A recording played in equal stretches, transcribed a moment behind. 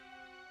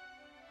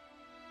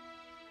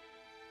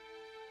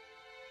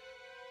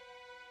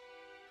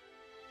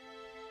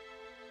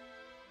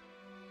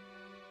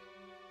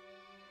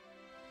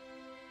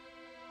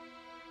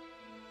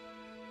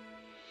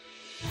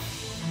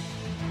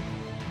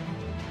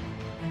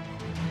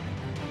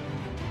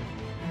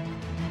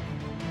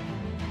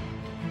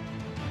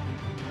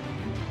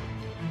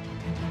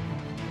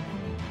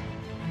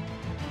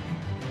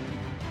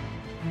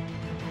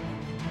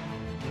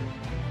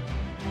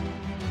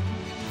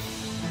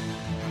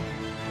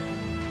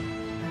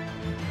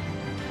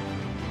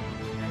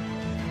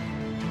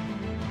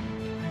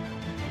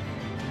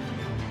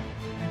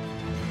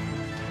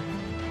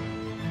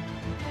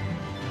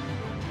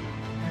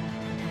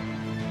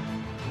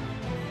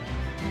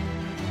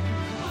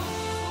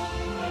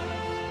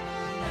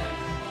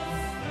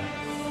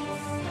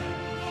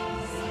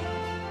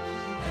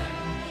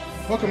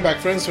Welcome back,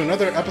 friends, to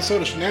another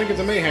episode of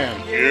Shenanigans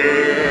Mayhem.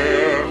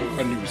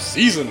 Yeah! A new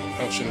season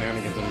of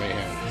Shenanigans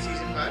Mayhem.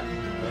 Season 5?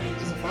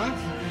 Season 5?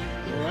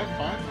 You alright? 5?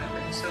 I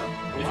think so.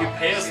 If you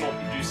pay us, we'll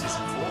do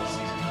season 4.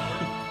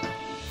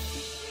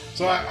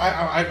 So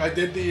I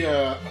did the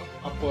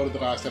uploaded the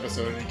last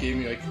episode, and it gave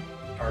me like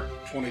our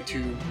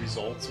 22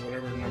 results or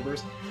whatever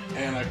numbers,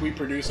 and like we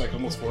produced like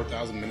almost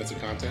 4,000 minutes of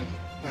content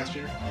last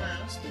year. Yeah,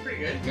 that's pretty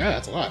good. Yeah,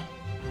 that's a lot.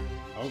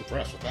 I was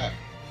impressed with that.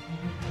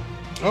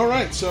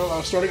 Alright,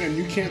 so starting a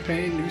new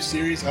campaign, new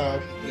series.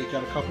 We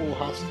got a couple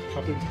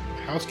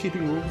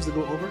housekeeping rules to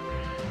go over.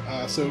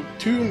 So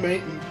two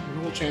main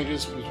rule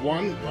changes was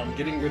one, I'm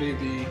getting rid of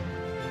the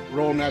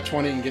roll nat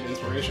 20 and get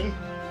inspiration.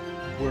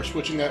 We're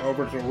switching that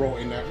over to roll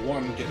a nat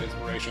 1 and get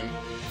inspiration,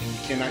 and you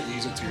cannot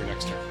use it to your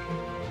next turn.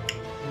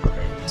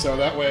 Okay. So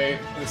that way,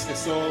 it's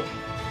still...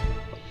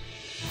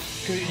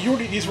 Because you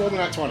already rolled a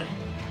nat 20.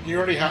 You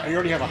already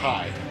have a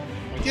high.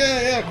 Like,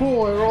 yeah,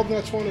 cool, I rolled a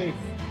nat 20.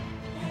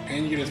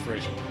 And you get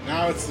inspiration.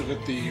 Now it's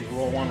with the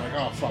roll 1, like,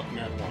 oh fuck,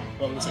 nat 1.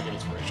 Well, at least I get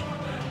inspiration.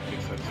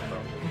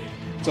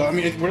 So, I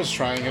mean, we're just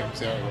trying it,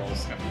 see how it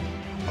rolls.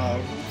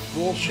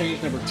 Rule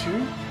change number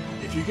 2.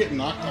 If you get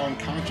knocked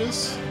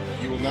unconscious,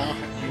 you will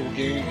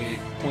gain a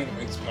point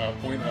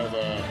of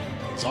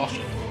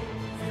exhaustion.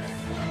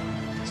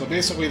 So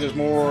basically, there's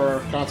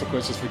more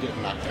consequences for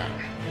getting knocked down.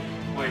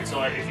 Wait, so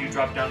if you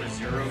drop down to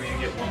 0, you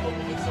get 1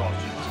 level of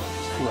exhaustion?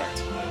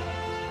 Correct.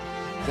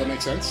 Does that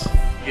make sense?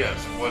 Yes.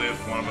 What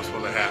if one of us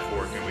was a half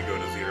orc and we go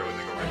to 0 and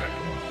then go right back to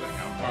 1? Does that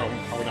count? I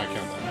would not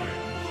count that.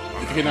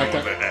 I'm If you get knocked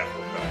going out, with a half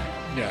orc.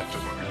 yeah.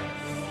 Just wondering.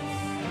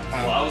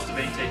 Well, I was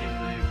debating taking the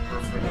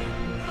perforated.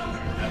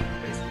 That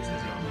basically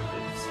says you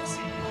don't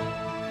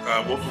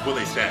succeed. Will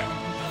they stab?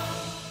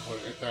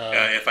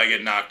 If I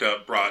get knocked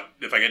up, brought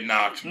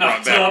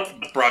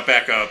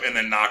back up, and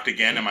then knocked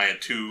again, am I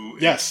at 2?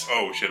 Yes.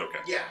 Oh shit. Okay.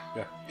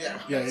 Yeah.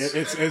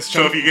 It's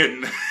So if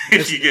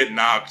you get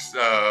knocked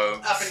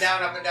up and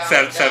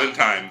down, seven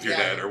times, you're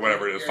dead, or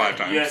whatever it is, 5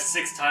 times. You have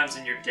 6 times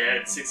and you're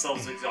dead. 6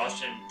 levels of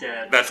exhaustion,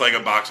 dead. That's like a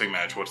boxing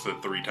match. What's the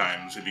 3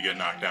 times if you get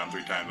knocked down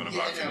 3 times in a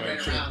boxing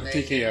match?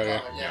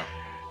 TKO, yeah.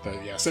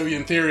 But yeah, so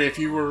in theory, if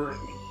you were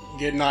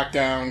get knocked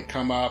down,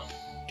 come up,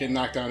 get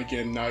knocked down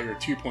again, now you're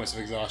at 2 points of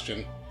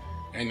exhaustion,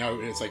 and now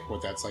it's like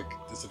that's like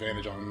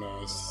disadvantage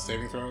on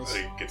saving throws.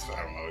 I don't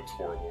know. It's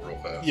horrible, real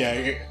fast.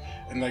 Yeah,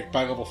 and like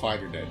by level 5,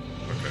 you're dead.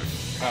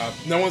 Okay.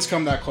 No one's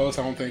come that close.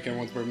 I don't think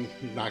anyone's been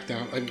knocked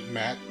down. Like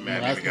Matt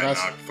even got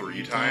knocked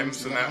 3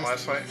 times in that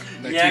last fight.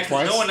 Like yeah,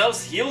 because no one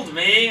else healed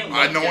me. No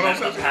one else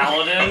the has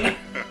paladin.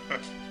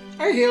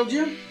 I healed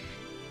you.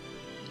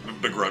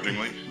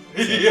 Begrudgingly.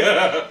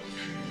 Yeah.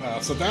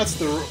 So that's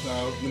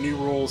the new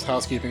rules,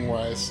 housekeeping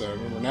wise. So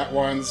remember, nat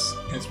 1's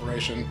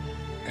inspiration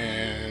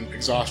and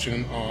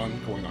exhaustion on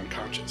going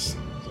unconscious.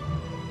 So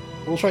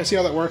we'll try to see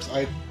how that works.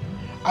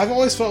 I've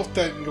always felt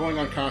that going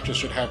unconscious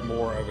should have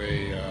more of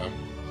a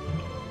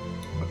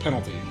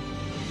penalty.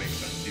 Makes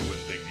sense. You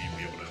wouldn't think you'd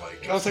be able to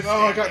like. I was like,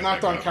 oh, I got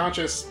knocked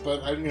unconscious,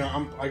 but I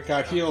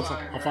got healed.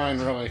 I'm fine,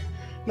 really.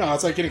 No,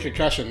 it's like getting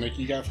concussion. Like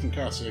you got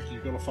concussed, like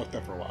you're gonna fucked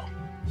up for a while.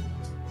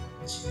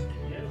 Yeah, that's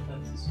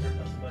a certain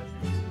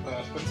question.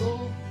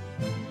 Pencil?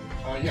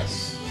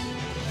 Yes.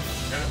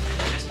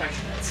 Just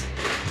picture that.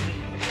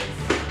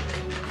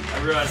 I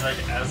realize, like,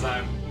 as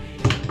I'm...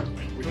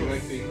 Would you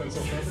like the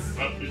pencil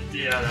sharpener?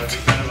 Yeah, that'd be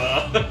kind of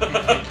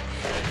a...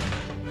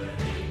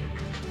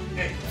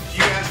 Hey,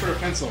 you asked for a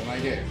pencil, and I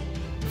gave.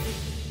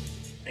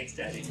 Thanks,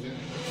 Daddy. Yeah.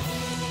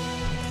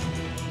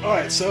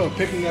 Alright, so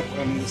picking up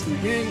on this new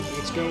game,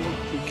 let's go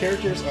through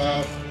characters.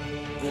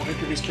 We'll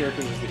introduce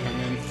characters as they come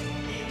in.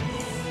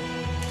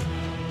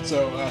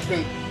 So, it's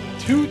been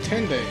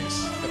 10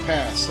 days have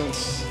passed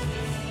since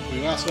we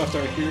last left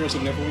our heroes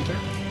in Neverwinter.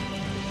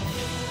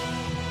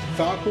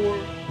 Falcor,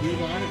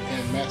 Levi,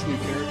 and Matt's new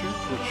character.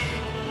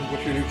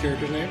 What's your new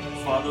character's name?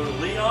 Father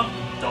Leon,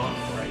 Dawn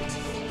Bright.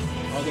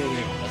 Father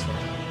Leon, that's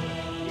right.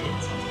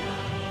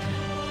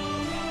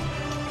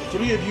 The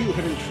 3 of you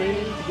have been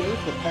training together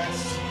for the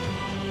past...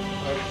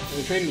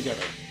 been training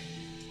together.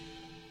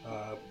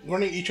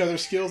 Learning each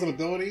other's skills and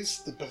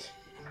abilities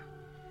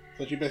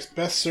that you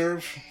best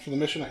serve for the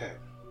mission ahead.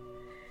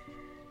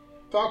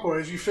 Falcor,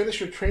 as you finish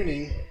your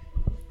training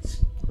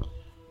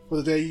for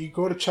the day, you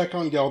go to check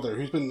on Gelder,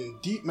 who's been in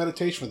deep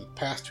meditation for the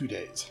past 2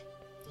 days.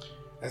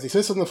 As he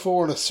sits on the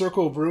floor in a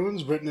circle of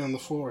runes written on the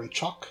floor in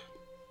chalk,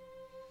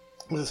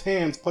 with his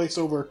hands placed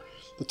over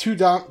the 2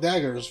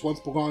 daggers once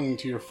belonging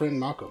to your friend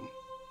Malcolm.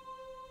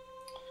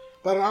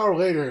 About an hour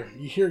later,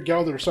 you hear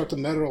Gelder start to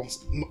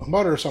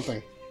mutter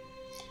something,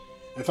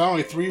 and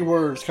finally 3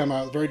 words come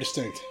out very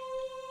distinct.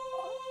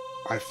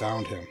 I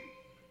found him.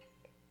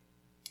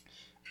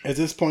 At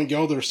this point,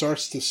 Gelder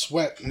starts to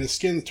sweat, and his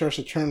skin starts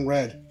to turn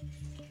red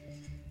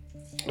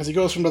as he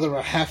goes for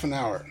another half an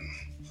hour.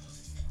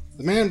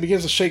 The man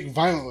begins to shake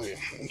violently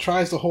and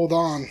tries to hold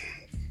on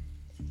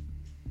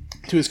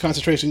to his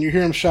concentration. You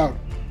hear him shout,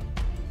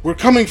 "We're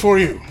coming for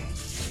you!"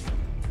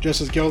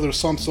 Just as Gelder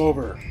slumps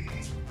over,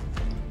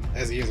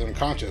 as he is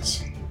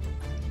unconscious.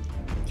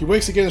 He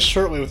wakes again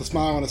shortly with a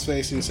smile on his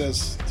face and he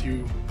says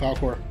to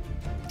Falcor,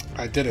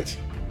 I did it.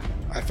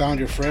 I found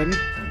your friend,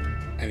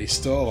 and he's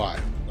still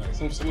alive. Like,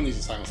 someone needs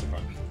to silence the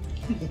button.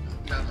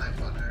 Not my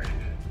fault, I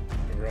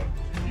already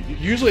did it.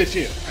 Usually it's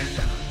you.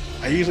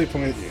 I usually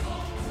point at you.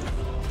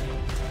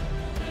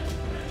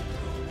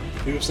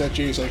 He looks at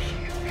you, he's like,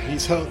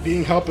 he's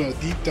being held in a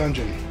deep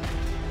dungeon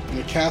in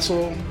a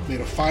castle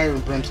made of fire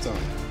and brimstone.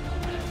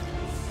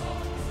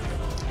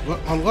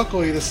 Well,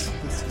 unluckily, this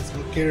is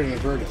located in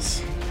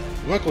Avernus.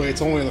 Luckily,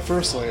 it's only in the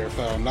first layer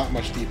found, not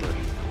much deeper.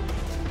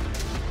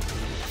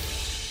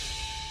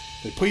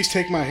 But please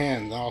take my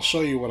hand, and I'll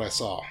show you what I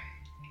saw.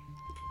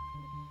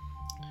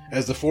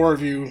 As the four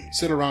of you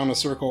sit around in a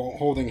circle,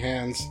 holding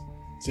hands,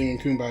 singing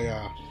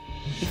Kumbaya.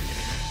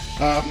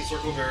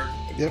 Circle guard.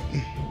 Yep.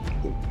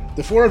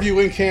 The four of you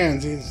link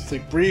hands. He's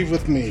like, breathe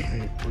with me.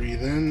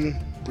 Breathe in,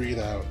 breathe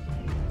out.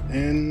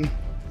 In,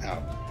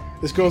 out.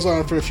 This goes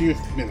on for a few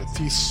minutes.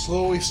 You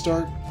slowly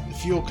start to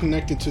feel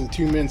connected to the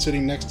two men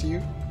sitting next to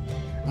you,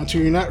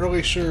 until you're not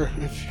really sure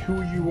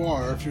who you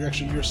are, if you're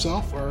actually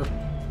yourself, or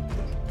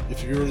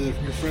if you're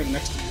your friend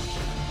next to you.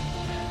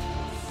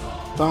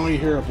 Finally, you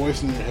hear a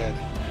voice in your head.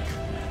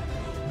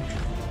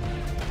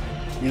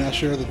 You're not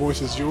sure if the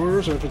voice is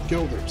yours or if it's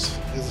Gilder's,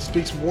 as it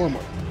speaks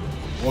warmly.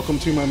 Welcome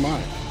to my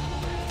mind.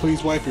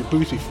 Please wipe your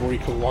boots before you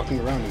go walking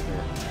around in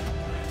here.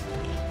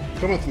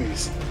 Come with me.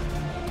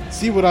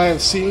 See what I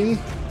have seen.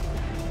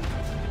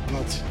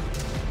 Not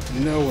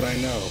know what I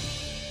know.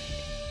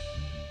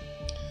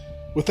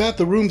 With that,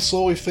 the room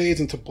slowly fades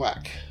into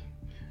black.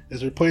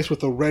 Is replaced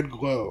with a red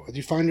glow as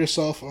you find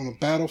yourself on a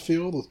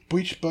battlefield with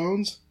bleached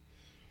bones.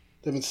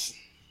 You're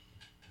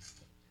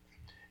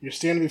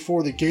standing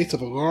before the gates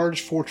of a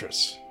large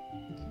fortress.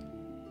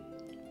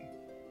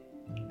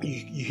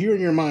 You hear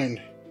in your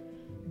mind,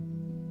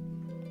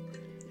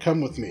 come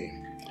with me,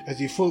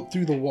 as you float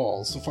through the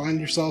walls to find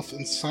yourself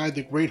inside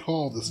the great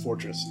hall of this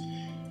fortress,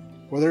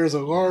 where there is a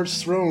large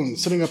throne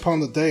sitting upon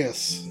the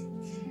dais,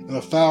 and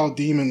a foul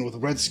demon with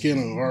red skin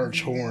and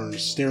large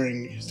horns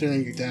staring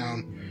you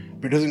down,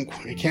 but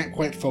it can't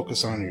quite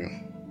focus on you.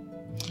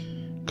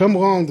 Come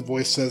along, the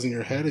voice says in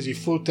your head as you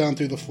float down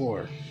through the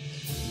floor.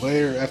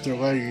 Layer after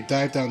layer, you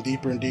dive down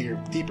deeper and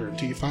deeper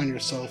until you find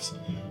yourselves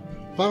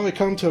finally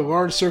come to a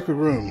large circular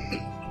room.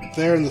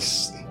 There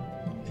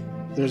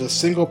there's a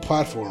single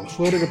platform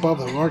floating above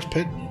a large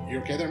pit. You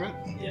okay there, Matt?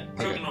 Yeah,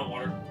 choking on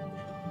water.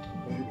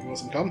 You want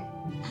some cum?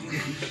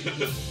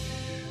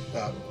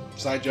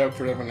 Side joke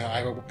for everyone. I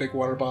have a big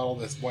water bottle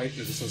that's white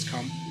that just says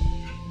cum.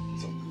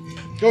 So,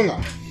 going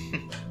on.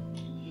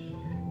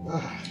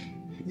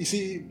 You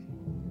see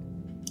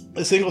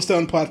a single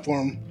stone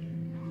platform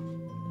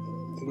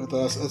with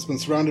us that's been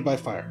surrounded by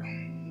fire.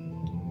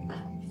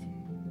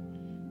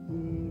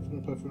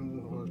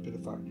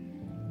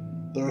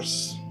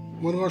 There's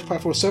one large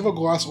platform with several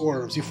glass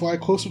orbs. You fly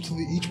closer to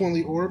each one of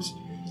the orbs,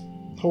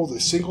 hold a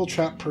single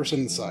trapped person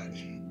inside.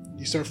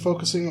 You start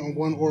focusing on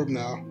one orb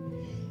now.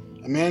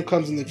 A man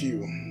comes into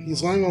view.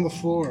 He's lying on the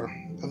floor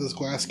of this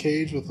glass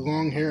cage with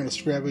long hair and a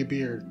scraggly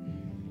beard.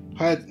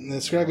 The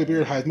scraggly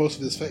beard hides most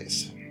of his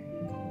face,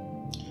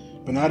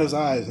 but not his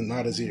eyes and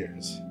not his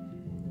ears.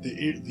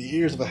 The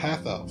ears of a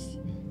half-elf.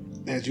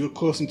 And as you look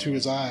close into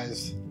his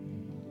eyes,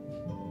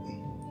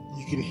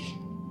 you can...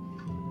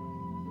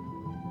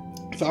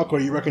 Falcor,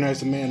 you recognize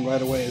the man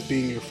right away as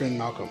being your friend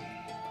Malcolm.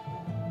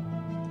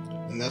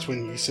 And that's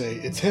when you say,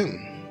 it's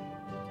him.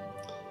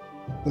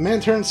 The man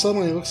turns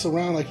suddenly and looks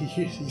around like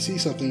he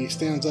sees something. He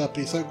stands up.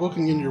 He's like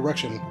looking in your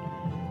direction,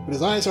 but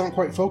his eyes aren't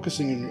quite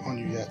focusing on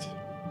you yet.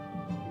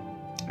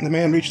 The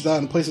man reaches out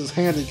and places his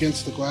hand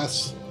against the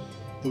glass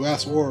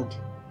orb,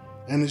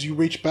 and as you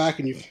reach back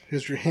and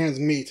as your hands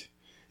meet,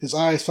 his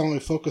eyes finally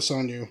focus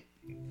on you.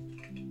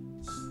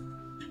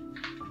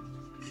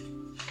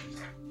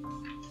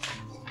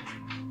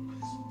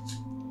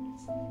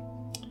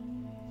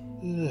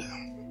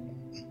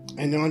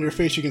 And on your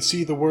face you can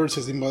see the words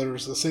as he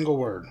mutters a single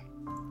word.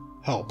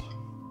 Help.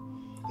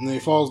 And then he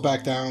falls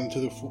back down to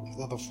the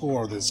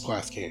floor of this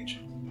glass cage.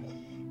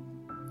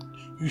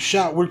 You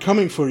shout, we're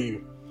coming for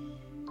you!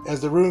 As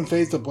the room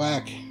fades to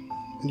black,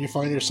 and you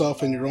find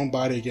yourself in your own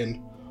body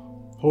again,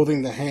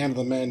 holding the hand of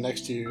the man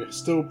next to you,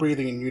 still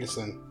breathing in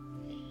unison.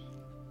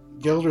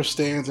 Gilder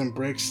stands and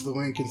breaks the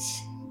link.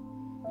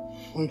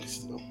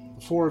 The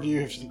four of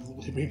you,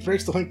 he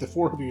breaks the link the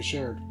four of you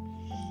shared.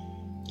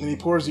 And he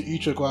pours you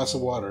each a glass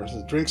of water.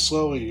 So drink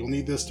slowly, you'll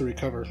need this to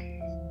recover.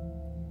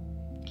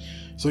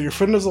 So your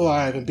friend is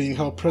alive and being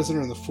held prisoner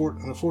in the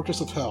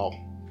fortress of hell.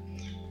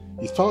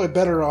 He's probably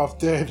better off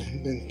dead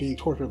than being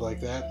tortured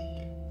like that.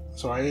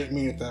 Sorry, I didn't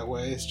mean it that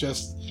way. It's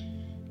just...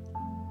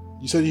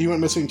 You said you went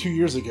missing 2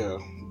 years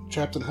ago.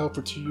 Trapped in hell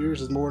for 2 years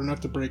is more than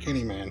enough to break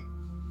any man.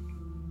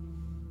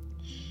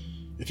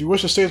 If you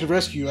wish to stay to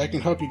rescue, I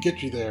can help you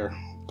get you there,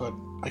 but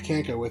I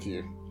can't go with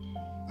you.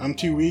 I'm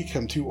too weak,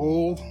 I'm too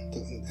old,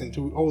 and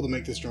too old to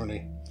make this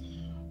journey.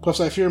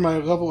 Plus, I fear my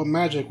level of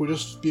magic will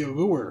just be a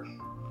lure,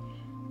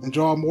 and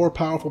draw more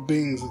powerful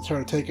beings that try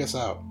to take us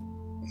out,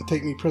 and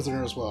take me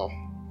prisoner as well.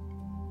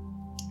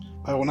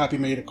 I will not be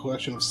made a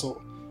collection of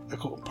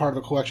part of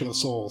a collection of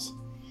souls.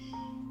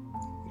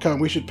 Come,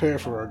 we should prepare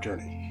for our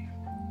journey.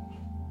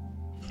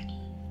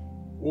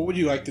 What would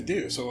you like to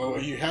do? So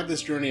you have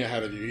this journey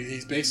ahead of you.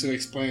 He's basically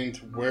explained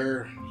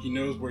where he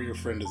knows where your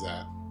friend is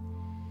at.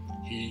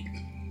 He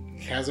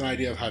has an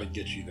idea of how to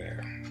get you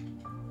there.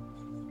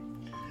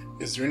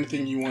 Is there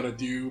anything you want to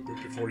do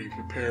before you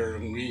prepare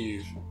and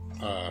leave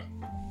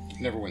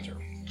Neverwinter?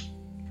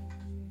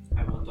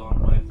 I will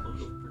don my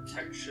cloak of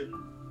protection,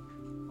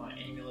 my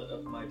amulet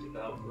of my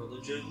devout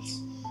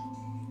religions.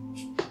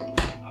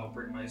 I'll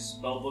bring my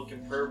spellbook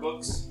and prayer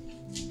books,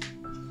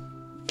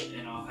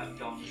 and I'll have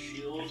don the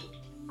shield,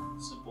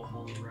 simple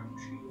holy round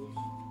shield.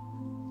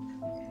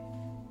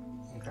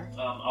 Okay.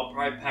 I'll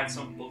probably pack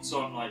some books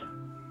on like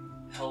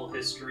hell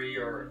history,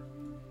 or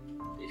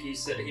he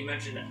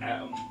mentioned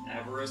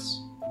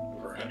avarice.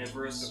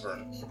 Avernus,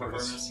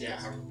 yeah,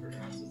 how we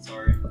pronounce it,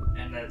 sorry.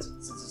 And that's,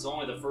 since it's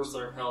only the first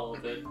letter of hell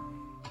of it,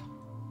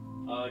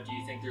 do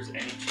you think there's any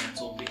chance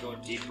we'll be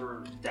going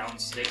deeper down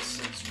Styx,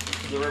 since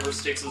the river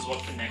Styx is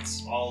what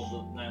connects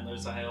all the 9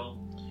 layers of hell?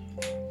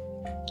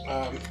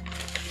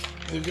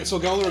 So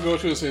Gelder will go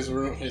to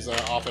his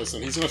office,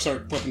 and he's going to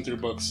start flipping through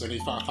books, and he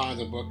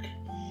finds a book.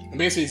 And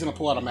basically, he's going to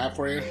pull out a map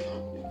for you.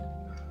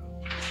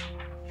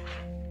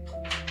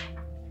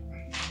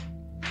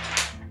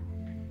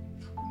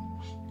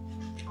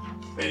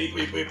 And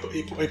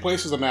he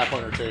places a map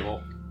on your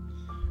table,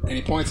 and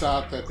he points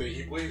out that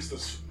he believes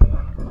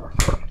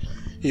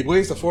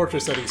the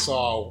fortress that he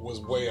saw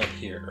was way up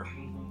here,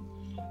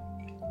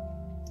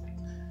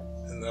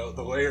 and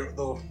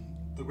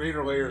the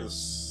greater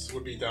layers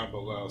would be down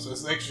below. So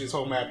it's actually this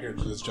whole map here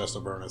is just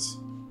Avernus.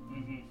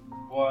 Mm-hmm.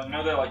 Well, I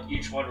know that like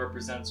each one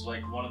represents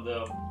like one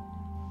of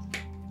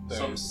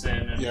some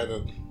sin. And,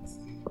 the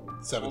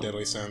 7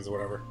 deadly sins or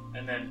whatever.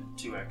 And then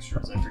 2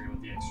 extras. I forget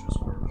what the extras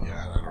were.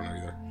 Yeah, I don't know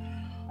either.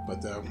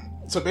 But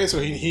so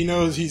basically, he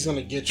knows he's going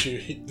to get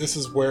you. This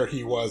is where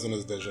he was in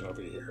his vision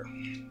over here.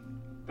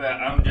 But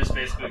I'm just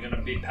basically going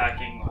to be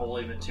packing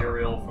holy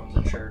material from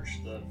the church.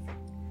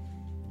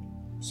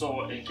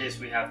 So in case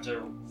we have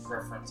to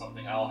reference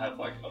something, I'll have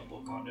like a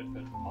book on it,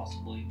 but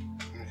possibly.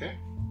 Okay.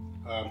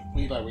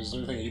 Levi, was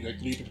there anything you'd like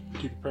to do to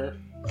prepare?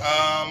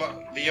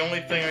 The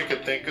only thing I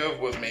could think of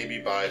was maybe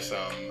buy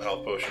some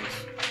health potions.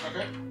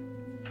 Okay.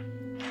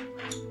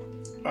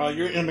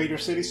 You're in a major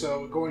city,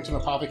 so going to an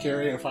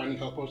apothecary and finding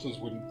health potions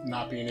would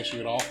not be an issue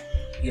at all.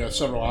 You have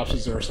several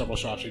options. There are several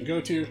shops you can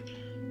go to.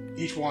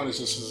 Each one is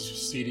just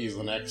as seedy as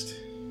the next,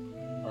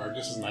 or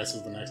just as nice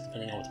as the next,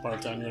 depending on what part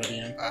of town you're going to be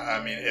in. I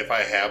mean, if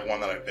I have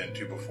one that I've been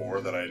to before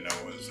that I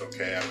know is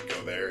okay, I would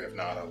go there. If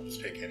not, I'll just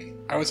take any.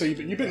 I would say you've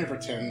been here for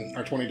 10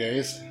 or 20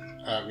 days,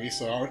 at least,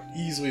 so I would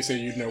easily say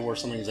you'd know where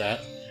something's at.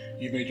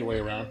 You've made your way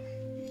around.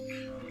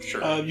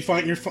 Sure. You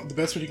find the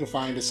best one you can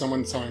find is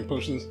someone selling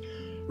potions.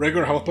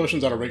 Regular health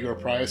potions at a regular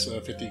price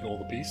of 50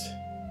 gold apiece.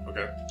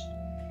 Okay.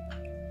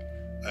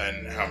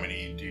 And how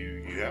many do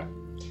you have?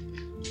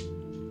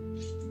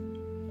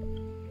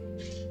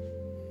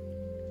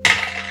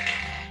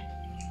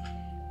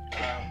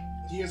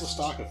 He has a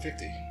stock of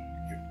 50.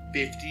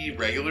 50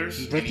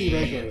 regulars? 50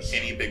 regulars.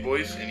 Any big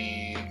boys?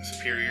 Any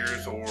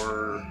superiors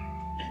or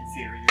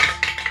inferiors?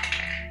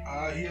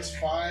 He has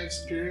 5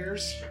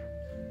 superiors.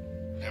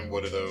 And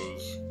what are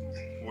those?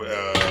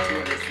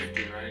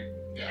 250, right?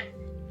 Yeah.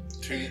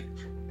 2.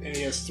 And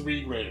he has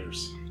 3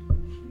 graders.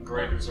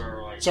 Graders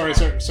are like... So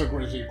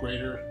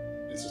greater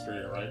and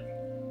superior, right?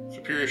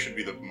 Superior should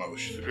be the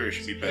most. Superior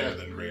should be better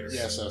than greater.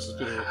 Yes,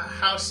 superior.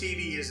 How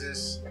seedy is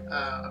this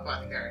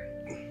apothecary?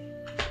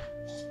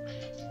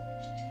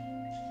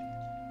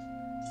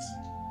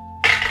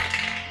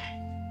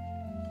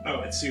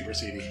 Oh, it's super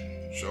seedy.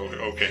 So,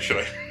 okay, should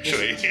I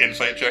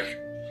insight check?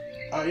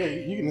 Yeah,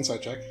 you can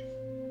insight check.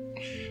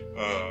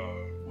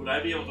 Would I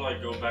be able to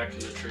like go back to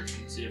the church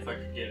and see if I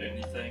could get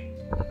anything?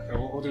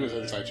 We'll do his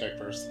insight check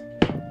first.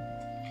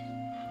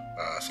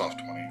 Soft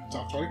 20.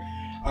 Soft 20.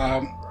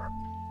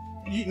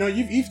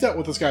 You've dealt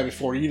with this guy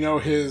before. You know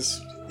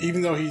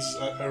even though he's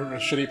a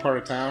shitty part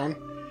of town,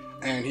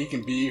 and he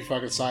can be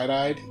fucking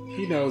side-eyed,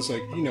 he knows,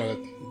 that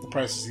the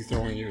prices he's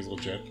throwing you is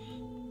legit.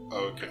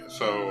 Okay,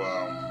 so,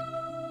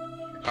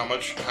 how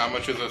much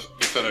is this?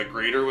 You said a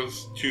grader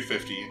was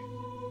 250,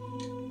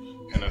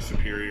 and a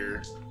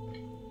superior...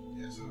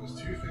 Yeah, so it was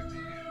 250.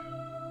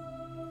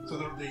 So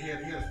he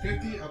had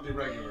 50 of the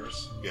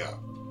regulars. Yeah.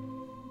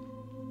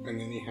 And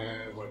then he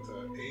had, 8?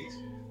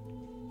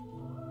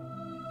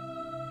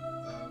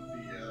 Of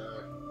the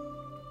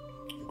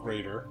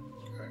grader.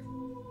 Okay.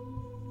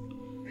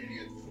 And he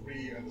had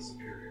 3 of the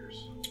superiors.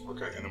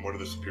 Okay, and then what do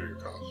the superior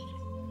cost?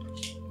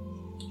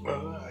 I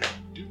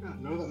do not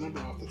know that number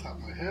off the top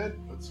of my head.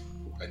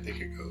 I think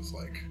it goes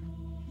like...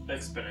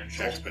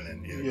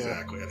 Exponential. Yeah,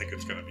 exactly. I think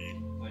it's going to be...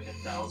 Like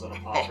 1,000 a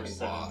pop or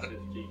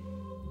 750.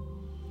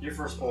 Your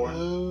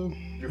firstborn.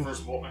 Your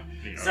firstborn.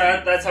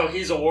 So that's how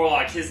he's a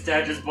warlock. His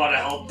dad just bought a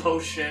health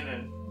potion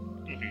and...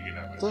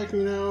 It's like,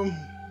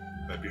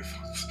 That'd be a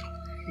fun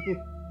story.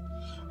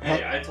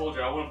 Hey, I told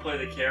you I want to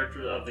play the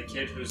character of the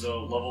kid who's a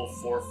level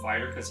 4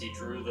 fighter because he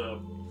drew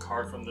the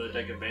card from the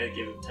deck of mana,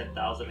 gave him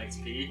 10,000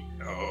 XP.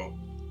 Oh,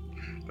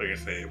 like I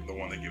say, the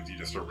one that gives you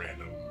just a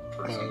random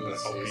person to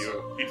let's help see, you.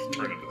 so- You just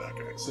turn into that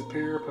guy.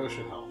 Superior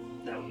potion health.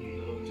 That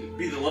would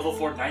be the level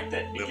 4 knight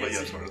that it But gets.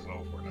 yes, what is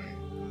level 49?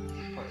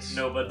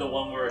 No, but the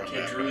one where a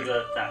kid Okay. drew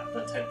the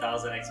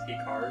 10,000 XP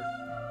card,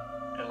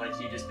 and like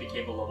he just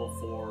became a level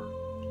 4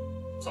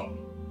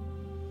 something.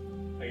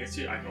 I guess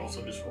I can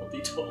also just roll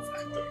D12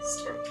 at the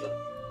start of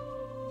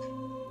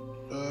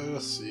that.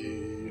 Let's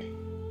see.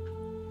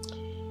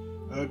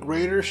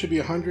 Greater should be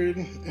 100,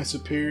 and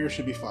superior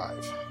should be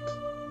 5.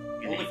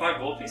 Only 5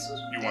 gold pieces?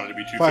 You want it to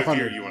be 250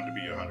 500. or you want it to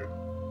be 100?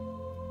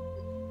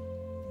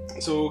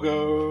 So we'll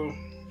go.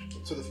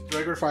 So the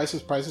regular price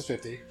is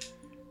 50.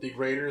 The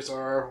graders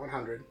are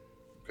 100,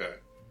 Okay.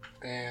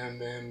 and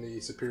then the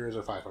superiors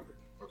are 500.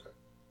 Okay.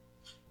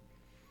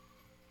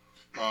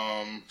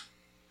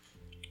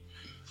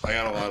 I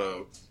got a lot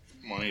of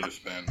money to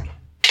spend.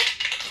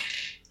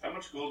 How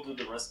much gold did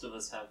the rest of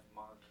us have,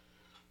 Mark?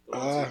 The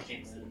ones who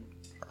came in.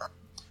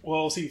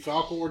 Well, see,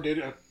 Falcor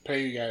did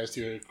pay you guys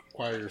to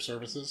acquire your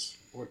services.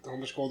 How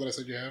much gold did I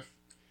say you have?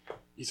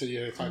 You said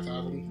you had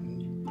 5,000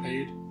 and you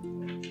paid?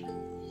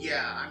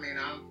 Yeah, I mean,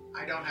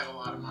 I don't have a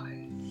lot of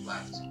money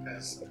left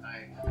because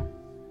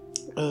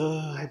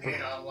I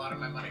paid a lot of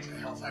my money to the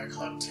Hellfire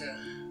Club to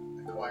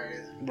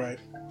acquire you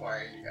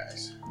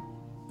guys.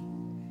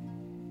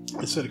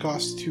 So it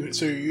costs 2.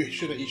 So you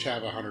should each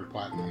have 100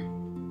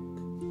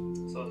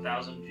 platinum. So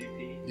 1,000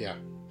 GP? Yeah.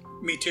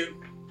 Me too.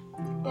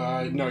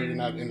 No, you're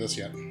not in this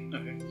yet.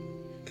 Okay.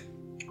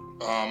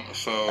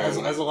 So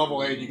As a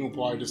level 8, you can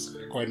probably just go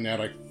ahead and add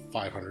like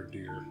 500 to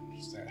your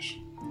stash.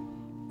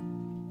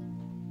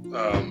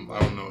 I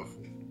don't know if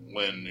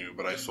Lynn knew,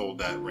 but I sold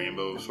that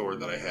rainbow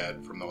sword that I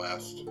had from the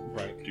last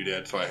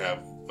doodad, so I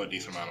have a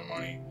decent amount of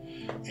money,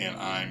 and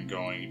I'm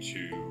going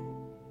to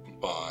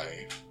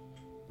buy.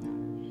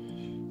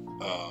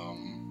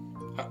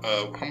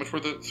 How much were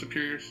the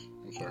superiors?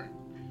 I'm sorry.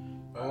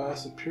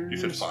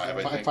 Superiors. You said 5,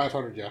 I think.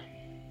 500, yeah.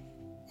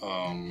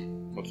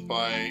 Let's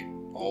buy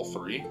all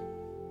 3.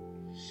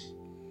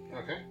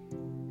 Okay.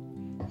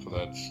 So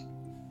that's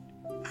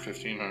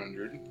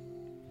 1,500.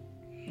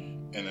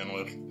 And then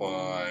let's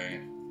buy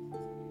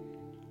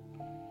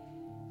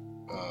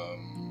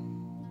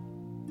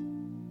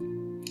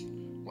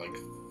like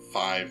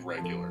 5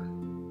 regular.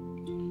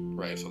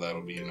 Right, so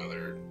that'll be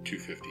another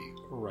 250.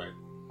 Right.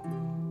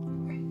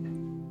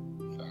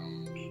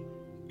 Sounds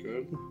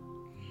good.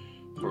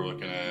 So we're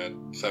looking at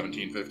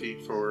 1,750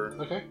 for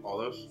all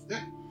those?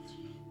 Yeah.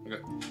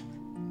 Okay.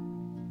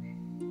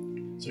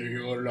 So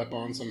you're loaded up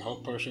on some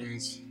health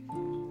potions.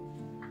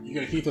 You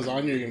gonna keep those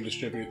on you, or you're gonna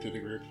distribute it to the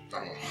group?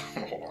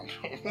 Hold on.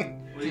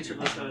 Well, each of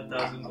us have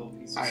 1,000 gold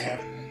pieces. I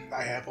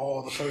have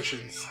all the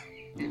potions.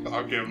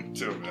 I'll give them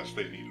to them as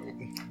they need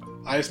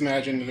them. I just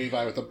imagine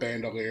Levi with a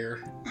bandolier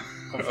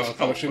of Of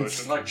potions.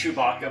 It's like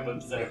Chewbacca, but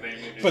instead of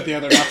aiming. But the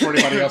other, not for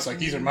anybody else, like,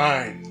 these are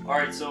mine.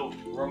 Alright, so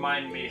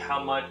remind me,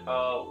 how much,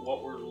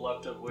 what were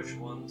left of which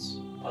ones?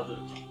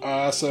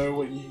 So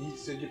what you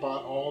said you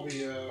bought all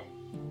the,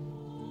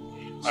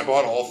 I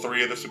bought all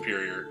 3 of the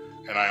superior,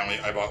 and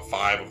I bought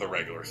 5 of the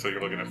regular, so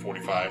you're looking at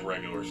 45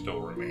 regular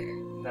still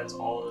remaining. That's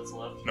all that's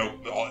left? No,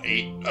 all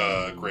 8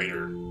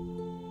 greater.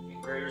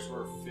 Graders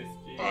were 50.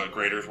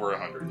 Graders were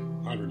 100.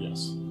 100,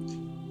 yes.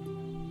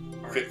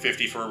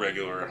 50 for a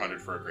regular,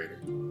 100 for a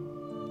greater.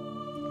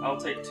 I'll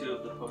take 2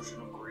 of the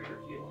potion of greater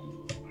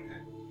healing.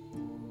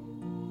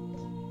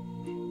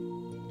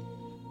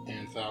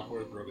 And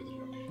Falcor broke the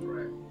joke.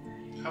 Right.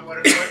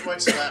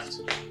 What's left?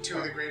 2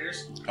 of the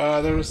graders?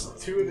 There's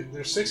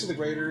 6 of the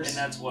graders. And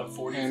that's what,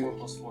 44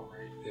 plus 4,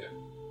 right? Yeah.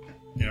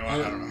 You know what? I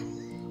don't know.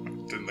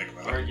 Didn't think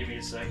about Alright, it. give me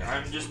a sec.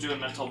 I'm just doing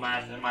mental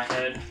math in my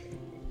head.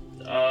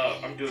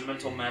 I'm doing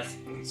mental math.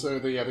 So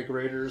the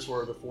graders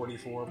were the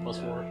 44 plus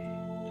 4.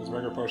 Because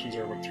regular potions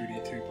are what,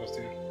 2d2 plus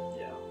 2.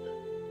 Yeah.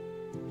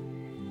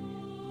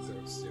 So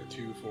it's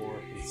 2, 4,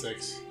 and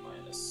 6.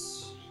 Minus.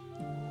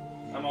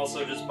 I'm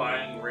also just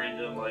buying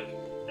random, like,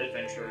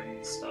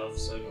 adventuring stuff,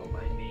 so don't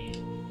mind me.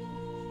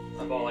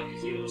 I bought, like, a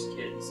healer's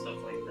kit and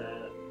stuff like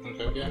that.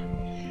 Okay, yeah.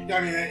 Yeah,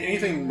 I mean,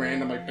 anything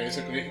random, like,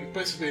 basically anything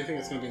that's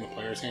going to be in the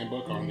player's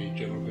handbook on the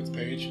general goods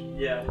page.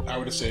 Yeah. I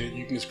would say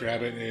you can just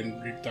grab it and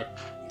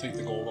take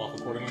the gold off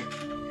accordingly.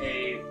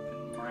 Hey,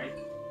 Mike.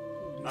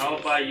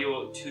 I'll buy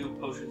you 2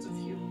 potions of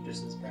healing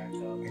just as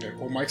backup. Okay,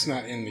 well, Mike's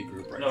not in the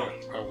group right No. now.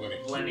 Oh, Lenny.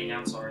 Lenny,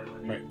 I'm sorry,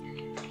 Lenny. Right.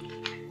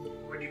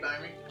 What do you buy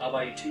me? I'll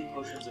buy you 2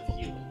 potions of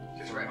healing.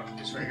 Just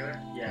regular?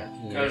 Yeah,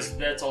 because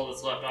that's all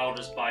that's left. I'll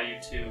just buy you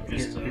 2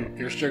 just to...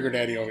 You're sugar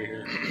daddy over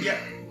here. Yeah,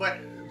 but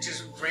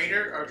just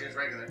greater or just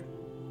regular?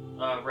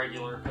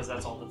 Regular, because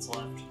that's all that's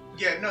left.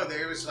 Yeah, no,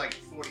 there was like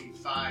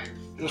 45.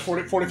 There was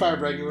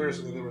 45 regulars,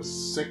 and then there was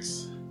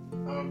 6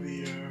 of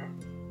the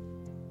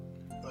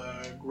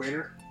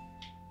greater.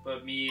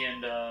 But me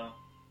and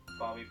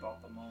Bobby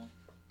bought them all.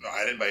 No,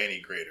 I didn't buy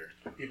any greater.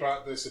 You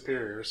bought the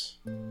superiors.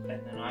 And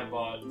then I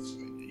bought...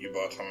 You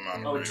bought some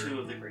amount of greater. 2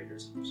 of the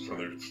graders. So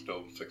there's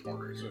still 6 more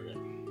graders. Okay.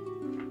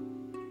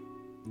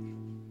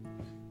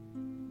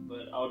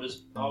 But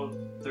I'll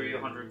throw you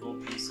 100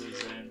 gold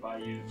pieces and buy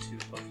you 2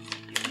 fucking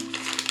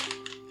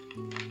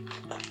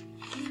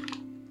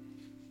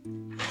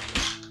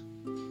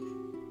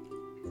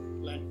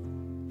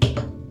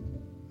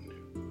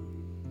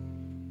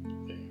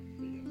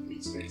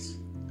Meat sticks.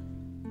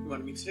 You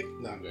want a meat stick?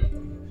 No, I'm good.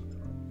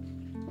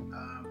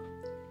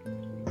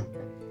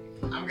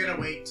 I'm gonna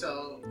wait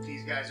till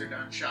these guys are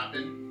done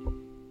shopping,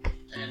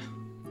 and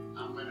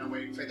I'm gonna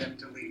wait for them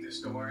to leave the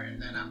store,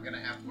 and then I'm gonna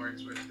have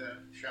words with the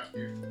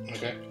shopkeeper.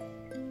 Okay.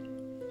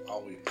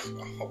 I'll leave the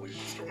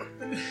store.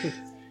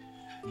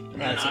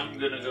 And I'm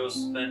gonna go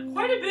spend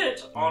quite a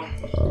bit on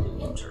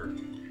winter.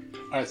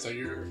 Alright, so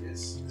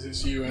is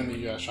this you and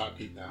the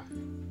shopkeep now?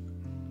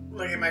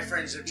 Look at my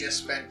friends have just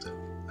spent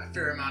a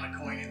fair amount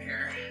of coin in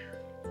here.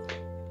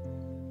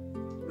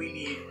 We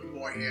need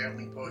more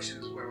healing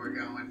potions where we're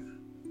going.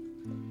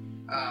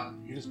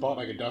 You just bought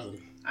like a dozen.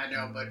 I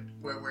know, but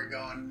where we're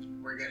going,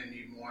 we're gonna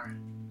need more.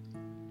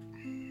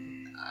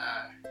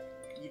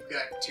 You've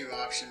got 2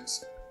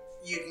 options.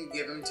 You can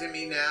give them to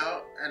me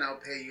now, and I'll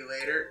pay you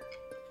later,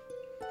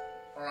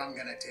 or I'm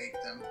gonna take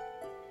them.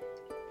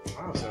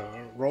 Oh, so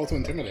roll to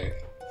intimidate.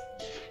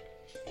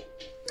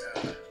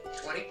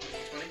 20?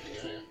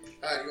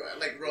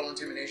 Like roll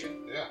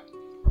intimidation? Yeah.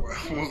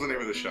 What was the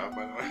name of the shop,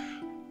 by the way?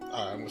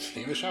 What's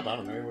the name of the shop? I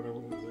don't know. Whatever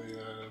was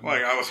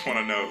Like, I just want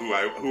to know who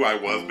I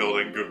was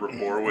building good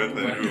rapport with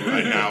and who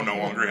I now no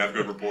longer have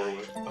good rapport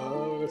with.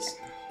 Oh, it's...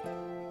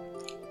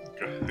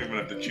 I'm going to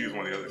have to choose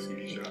one of the other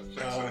CD shops.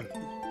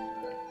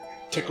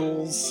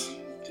 Tickles.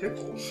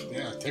 Tickles?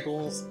 Yeah,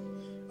 Tickles.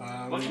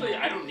 Luckily,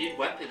 I don't need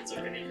weapons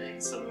or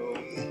anything, so...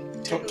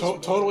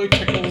 Totally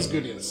Tickles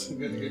goodies.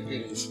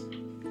 Goodies.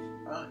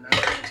 Oh, no.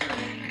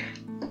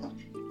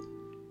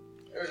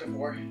 There's a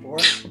 4. 4?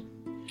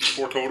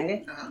 4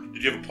 total? Uh-huh.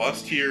 Did you have a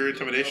plus to your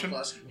intimidation? No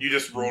plus. You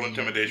just rolled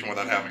intimidation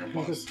without having a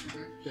plus.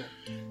 Yeah.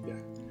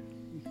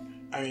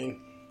 I mean,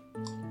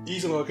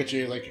 easy to look at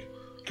you like,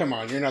 come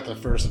on, you're not the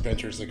first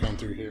adventurers that come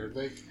through here.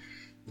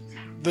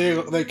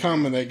 They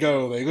come and they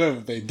go, they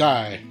live, they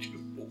die.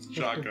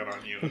 Shotgun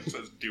on you and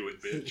says, "Do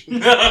it, bitch."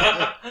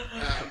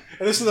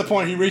 And this is the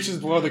point. He reaches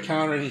below the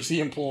counter and you see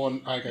him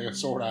pulling like a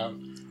sword out.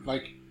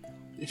 Like,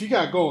 if you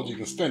got gold, you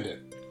can spend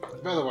it.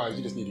 But otherwise,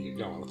 you just need to get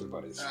going with your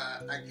buddies.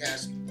 I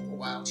cast a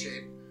wild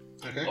shape.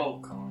 Okay. Oh,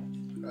 God.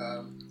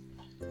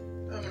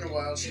 I'm gonna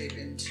wild shape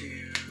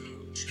into,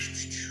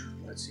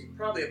 let's see,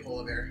 probably a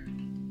polar bear.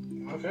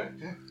 Okay.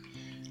 Yeah.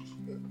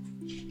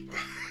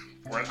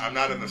 I'm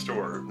not in the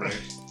store, right?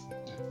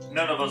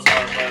 None of us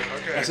are, but...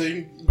 Okay. So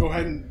you can go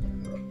ahead and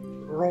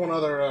roll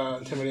another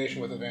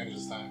intimidation with advantage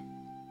this time.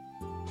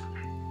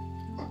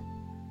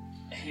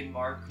 Hey,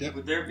 Mark, Yep.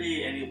 Would there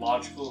be any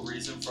logical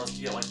reason for us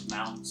to get, like,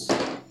 mounts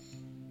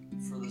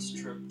for this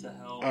trip to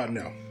hell?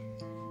 No.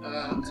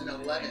 An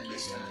 11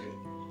 this time.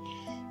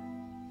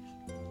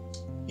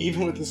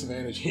 Even with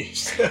disadvantage, he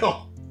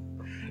still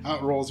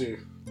outrolls you.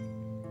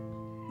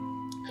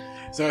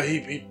 So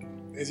he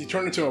as he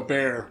turned into a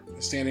bear,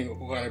 standing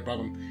right above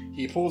him,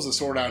 he pulls the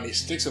sword out and he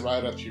sticks it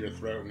right up to your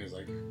throat and he's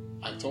like,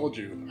 "I told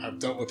you, I've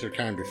dealt with your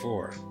kind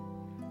before.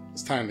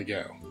 It's time to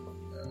go."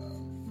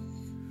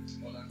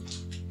 Hold on.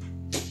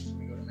 Let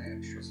me go to my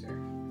extras here.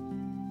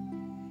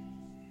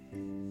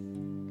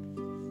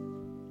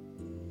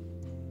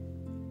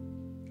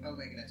 I'll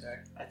make an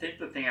attack. I think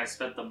the thing I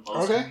spent the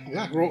most... Okay,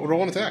 yeah,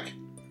 roll an attack.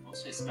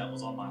 Most I spent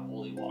was on my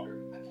holy water.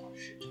 I bought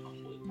shit ton of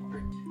holy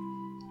water.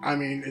 I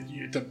mean,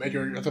 you're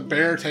the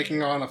bear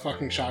taking on a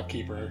fucking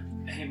shopkeeper.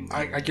 Hey,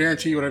 I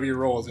guarantee whatever you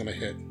roll is going to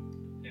hit.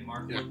 Hey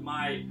Mark, Yeah. with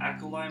my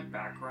acolyte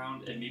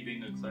background and me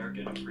being a cleric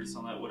and a priest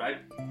on that,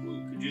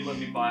 could you let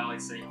me buy, like,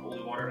 say,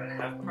 holy water at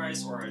half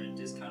price or at a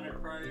discounted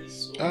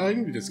price? Or... You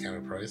can do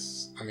discounted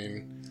price. I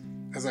mean,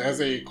 as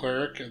a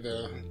cleric,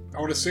 I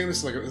would assume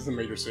this is a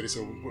major city,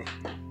 so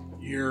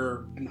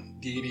your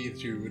deity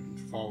that you would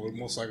follow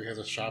most likely has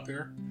a shop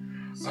there.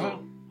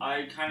 So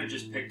I kind of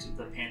just picked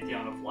the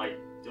pantheon of light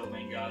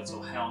domain gods,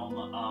 so Helm,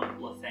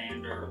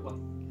 Lathander.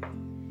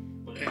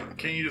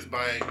 Can you just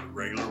buy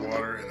regular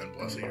water and then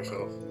bless it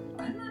yourself?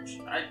 I'm not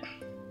sure. I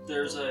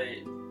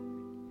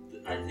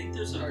think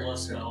there's a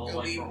bless spell It'll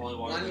like be for holy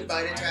water. 1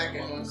 bite attack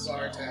and 1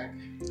 claw attack.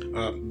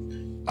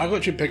 I'll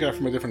let you pick it up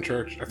from a different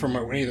church, from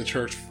any of the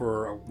church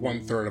for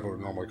 1/3 of what it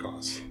normally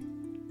costs.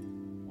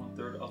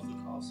 1/3 of the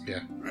cost.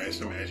 Yeah. I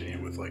just imagine you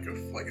with like a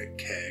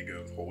keg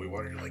of holy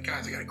water. You're like,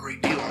 guys, I got a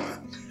great deal on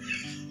that.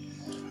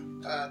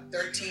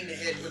 13 to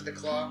hit with the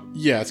claw.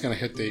 Yeah, it's gonna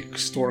hit the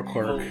store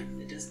clerk. Oh,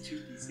 it does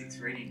 2d6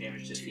 radiant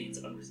damage, just means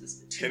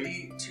unresisted.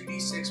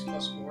 2d6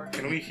 plus 4.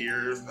 Can we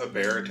hear a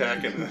bear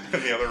attack in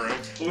the other room?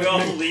 We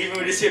all leave and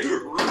we just hear.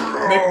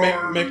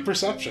 Make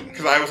perception.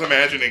 Because I was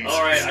imagining.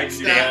 Alright, I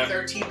see that.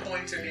 13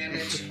 points of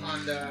damage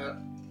on the.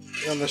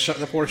 On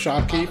the poor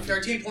shopkeep.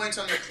 13 points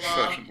on the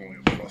claw. Perception's only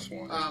a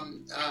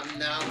 +1.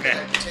 Now I'm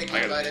gonna take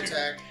my bite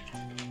attack.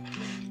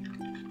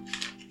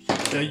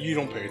 Yeah, you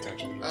don't pay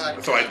attention.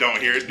 So I don't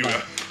hear it. Do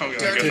I? I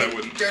guess I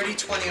wouldn't. Dirty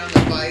 20 on the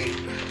bite.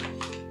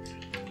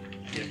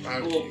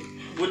 Well,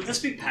 would this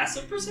be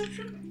passive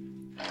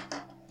perception?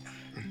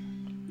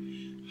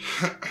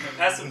 My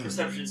passive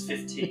perception is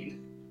 15.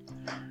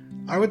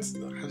 I was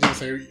gonna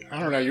say, I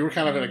don't know. You were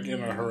kind of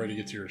in a hurry to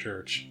get to your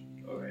church.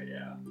 Alright,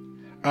 yeah.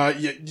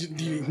 Yeah,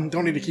 you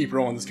don't need to keep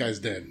rolling. This guy's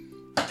dead.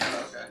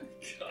 Okay.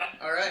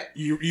 Alright.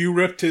 You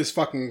ripped his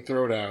fucking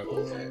throat out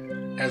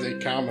as a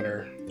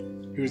commoner.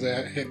 He was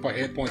at hit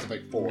points of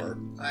like 4.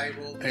 I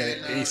will and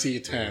then, AC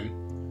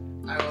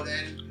 10. I will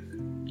then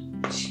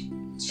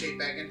shape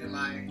back into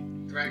my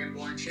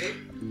dragonborn shape.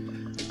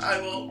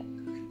 I will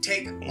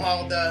take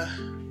all the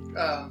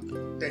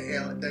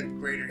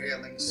greater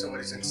hailings. So what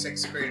is it?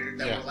 6 greater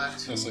that were left.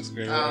 So 6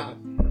 greater.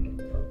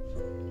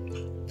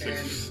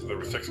 There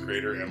were 6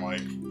 greater and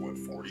like what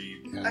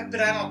 40. Yeah. But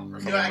I don't.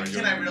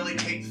 Can I really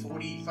take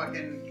 40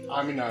 fucking?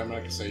 I mean, no, I'm not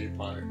gonna say you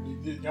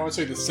probably. I would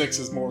say the 6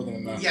 is more than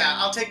enough. Yeah,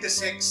 I'll take the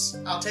 6.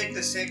 I'll take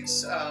the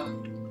 6.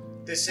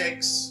 The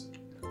 6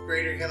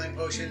 greater healing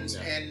potions,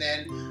 and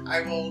then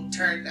I will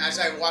turn. As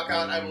I walk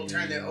out, I will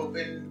turn the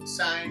open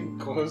sign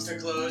to closed,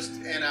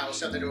 and I'll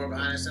shut the door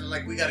behind us. And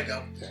like, we gotta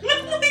go.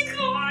 Oh my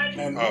god!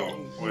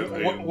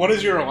 And what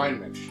is your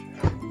alignment?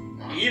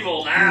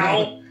 Evil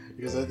now.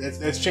 Because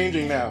it's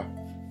changing now.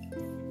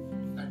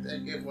 I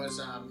think it was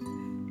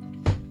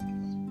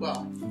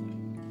well,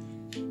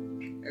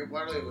 it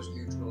probably was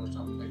neutral or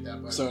something like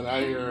that. But so now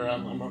you're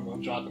I'm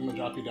gonna drop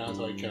you down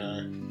to like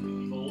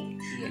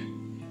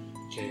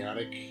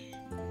chaotic.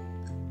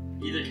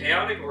 Either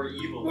chaotic or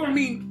evil. Well, I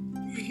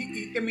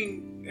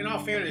mean, in all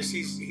fairness,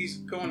 he's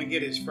going to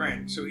get his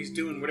friend, so he's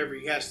doing whatever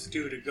he has to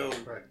do to go.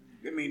 Right.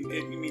 I mean,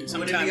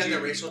 sometimes would it be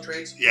under racial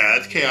traits? Yeah,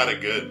 that's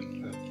chaotic good.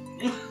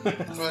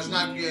 So it's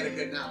not chaotic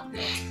good now.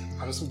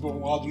 I'm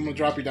gonna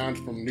drop you down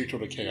from neutral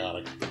to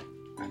chaotic.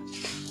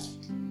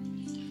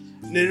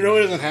 It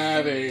really doesn't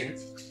have a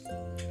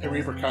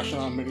repercussion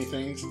on many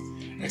things,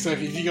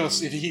 except if you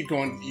keep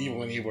going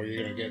evil and evil,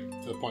 you're gonna get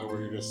to the point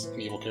where you're just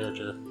an evil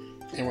character,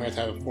 and we're gonna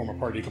have to form a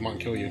party to come out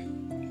and kill you.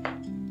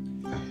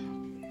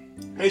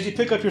 As you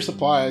pick up your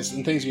supplies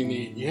and things you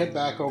need, you head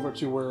back over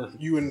to where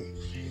you and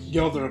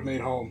Gelder have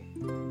made home.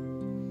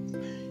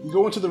 You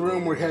go into the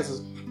room where he has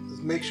his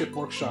makeshift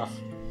workshop.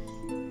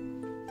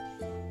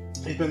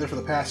 He's been there for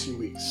the past few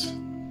weeks.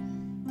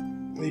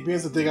 And he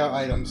begins to dig out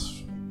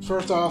items.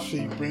 First off,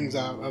 he brings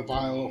out a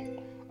vial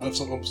of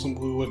some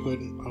blue liquid,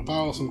 a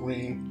vial of some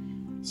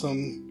green,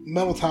 some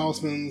metal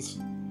talismans,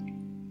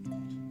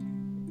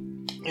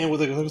 and what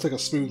looks like a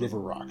smooth river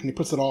rock. And he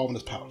puts it all in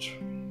his pouch.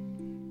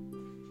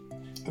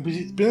 And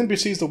then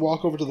proceeds to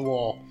walk over to the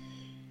wall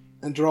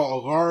and draw a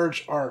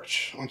large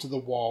arch onto the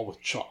wall with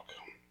chalk.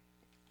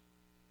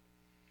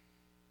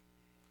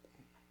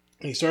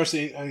 And he starts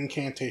the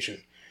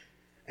incantation.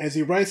 As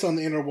he writes on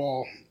the inner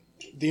wall,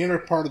 the inner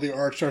part of the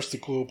arch starts to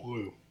glow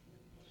blue.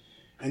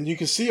 And you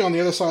can see on the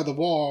other side of the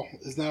wall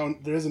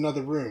there is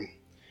another room.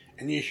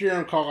 And you hear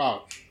him call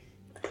out,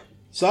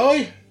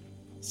 "Sully?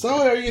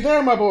 Sully, are you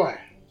there, my boy?"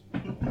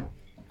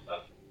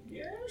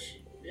 Yes?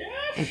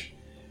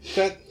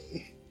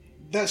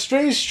 That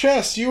strange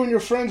chest you and your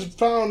friends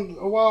found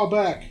a while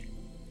back.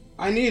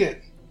 I need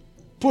it.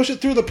 Push it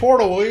through the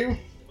portal, will you?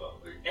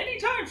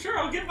 Anytime, sure,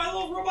 I'll get my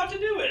little robot to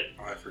do it.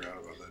 Oh, I forgot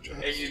about that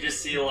chest. And you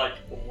just see, like,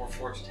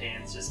 Warforged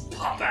hands just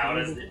pop out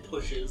as it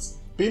pushes.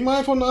 Be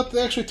mindful not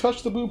to actually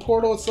touch the blue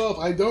portal itself.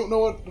 I don't know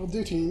what it'll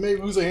do to you. You may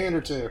lose a hand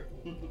or two.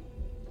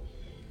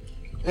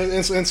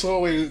 and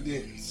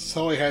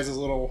Sully has his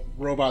little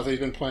robot that he's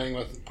been playing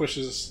with.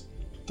 Pushes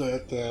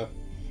the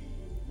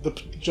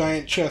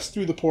giant chest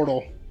through the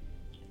portal.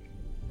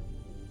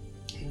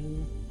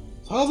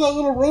 So how's that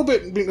little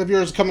robot of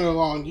yours coming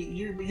along?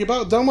 You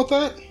about done with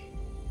that?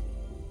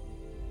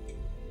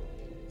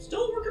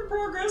 Still a work in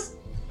progress.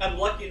 I'm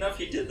lucky enough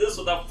he did this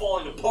without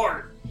falling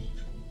apart.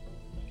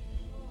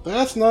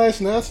 That's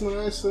nice.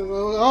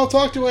 I'll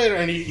talk to you later.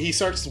 And he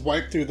starts to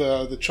wipe through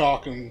the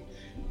chalk, and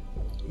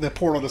the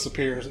portal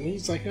disappears. And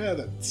he's like,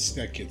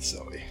 that kid's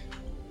silly.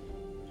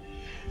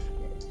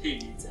 He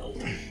needs help.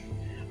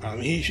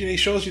 He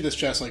shows you this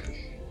chest,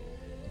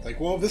 like,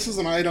 well, this is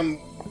an item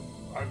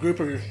a group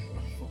of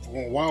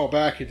a while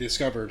back he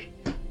discovered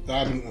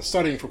that I've been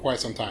studying for quite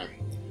some time.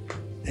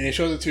 And he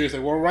shows it to you. He's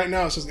like, well, right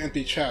now it's just an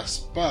empty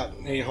chest, but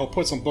he'll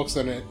put some books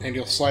in it, and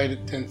he'll slide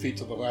it 10 feet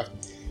to the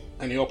left,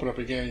 and you open it up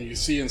again, and you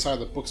see inside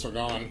the books are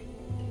gone.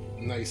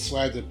 And then he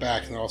slides it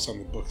back, and all of a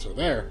sudden the books are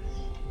there.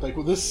 Like,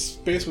 well, this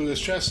basically this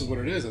chest is what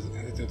it is.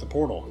 It's a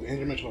portal, an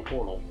interdimensional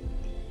portal.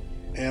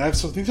 And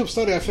through some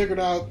study, I figured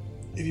out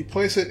if you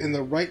place it in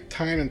the right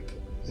time and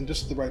in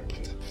just the right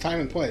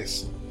time and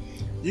place,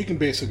 you can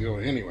basically go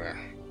anywhere,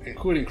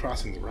 including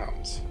crossing the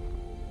realms.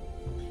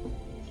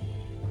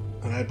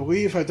 And I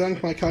believe if I've done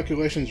my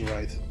calculations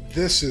right,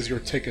 this is your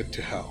ticket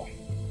to hell.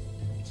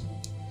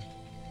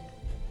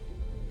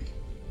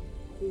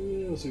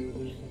 Let's see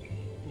what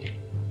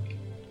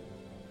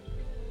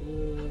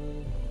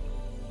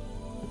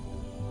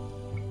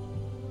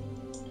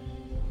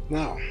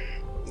now,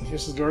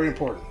 this is very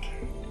important.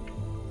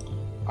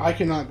 I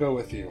cannot go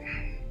with you.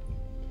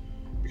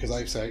 Because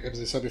as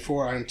I said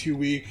before, I am too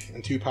weak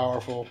and too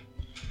powerful.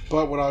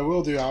 But what I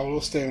will do, I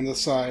will stay on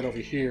this side over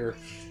here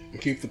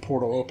and keep the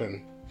portal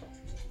open.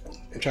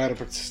 And try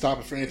to stop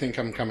it from anything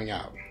coming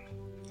out.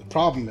 The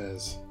problem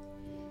is,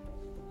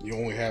 you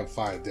only have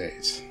 5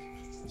 days.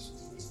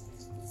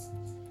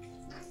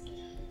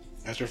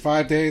 After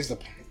 5 days,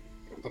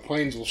 the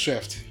planes will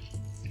shift,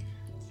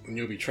 and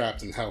you'll be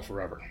trapped in hell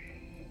forever.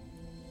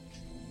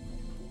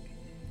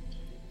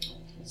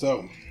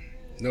 So,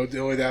 no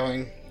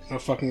dilly-dallying, no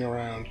fucking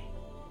around.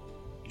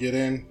 Get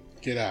in,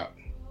 get out.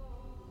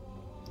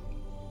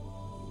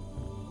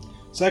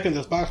 Second,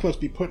 this box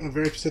must be put in a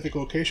very specific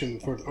location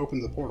for it to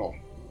open the portal.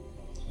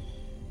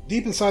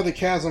 Deep inside the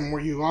chasm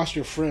where you lost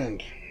your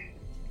friend,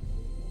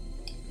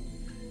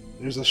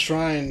 there's a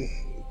shrine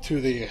to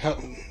the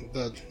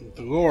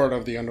Lord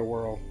of the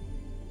Underworld.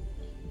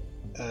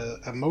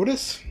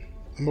 Amodus?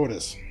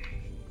 Amodus.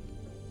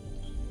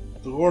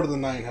 The Lord of the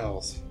Nine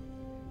Hells.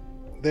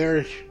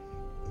 There,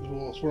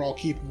 where I'll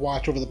keep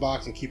watch over the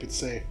box and keep it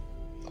safe.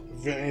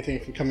 Prevent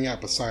anything from coming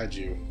out besides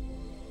you.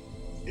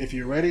 If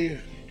you're ready,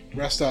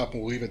 rest up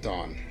and we'll leave at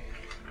dawn.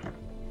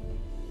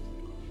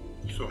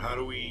 So how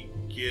do we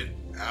get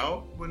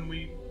out when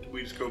we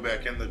just go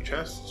back in the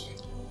chests?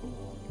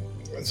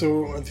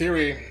 So, in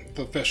theory,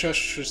 the chest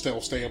should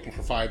still stay open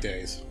for 5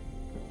 days.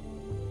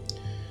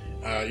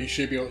 You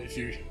should be able,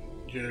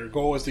 your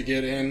goal is to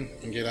get in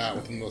and get out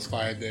within those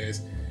 5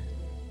 days,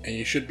 and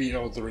you should be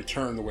able to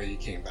return the way you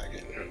came back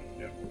in.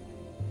 Yep.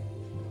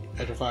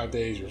 After 5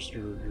 days, you're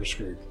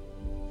screwed.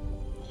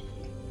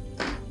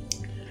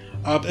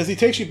 As he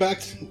takes you back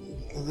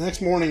the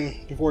next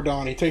morning before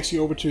dawn, he takes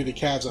you over to the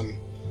chasm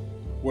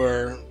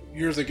where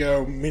years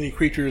ago many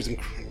creatures and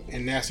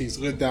nasties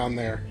lived down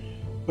there.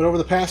 But over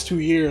the past 2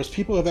 years,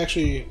 people have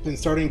actually been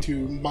starting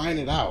to mine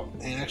it out,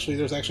 and actually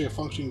there's actually a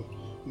functioning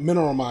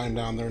mineral mine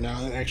down there now,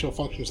 and an actual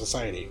functioning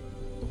society.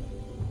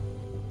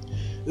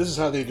 This is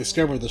how they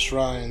discovered the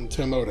shrine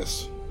to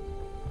Amodus.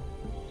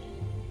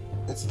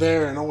 It's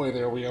there and only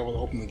there we'll be able to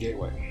open the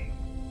gateway.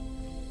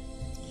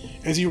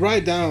 As you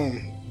ride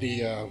down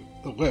the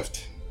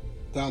lift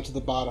down to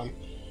the bottom,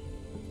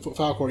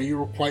 Falcor, you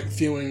were quite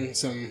feeling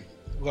some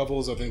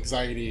levels of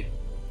anxiety.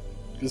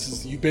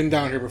 You've been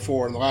down here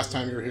before, and the last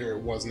time you were here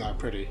it was not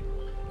pretty,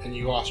 and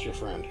you lost your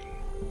friend.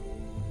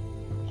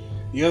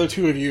 The other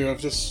two of you have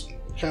just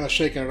kind of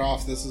shaken it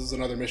off. This is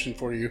another mission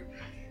for you.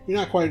 You're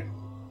not quite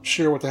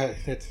sure what to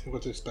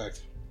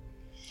expect.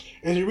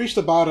 As you reach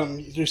the bottom,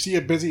 you see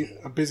a busy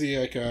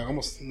like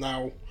almost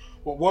now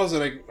what was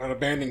an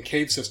abandoned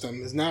cave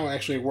system is now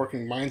actually a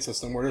working mine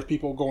system where there's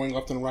people going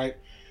left and right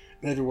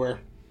and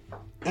everywhere.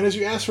 And as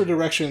you ask for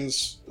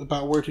directions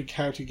about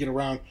how to get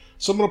around,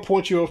 someone will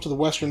point you up to the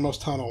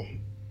westernmost tunnel.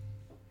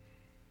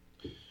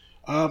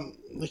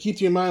 They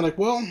keep you in mind, like,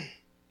 well,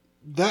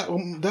 that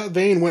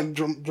vein went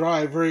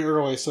dry very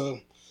early,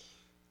 so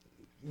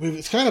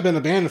it's kind of been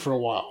abandoned for a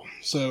while.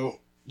 So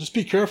just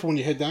be careful when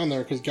you head down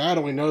there, because God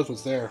only knows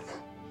what's there.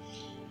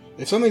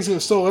 If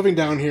something's still living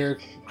down here,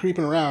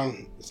 creeping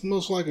around, it's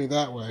most likely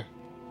that way.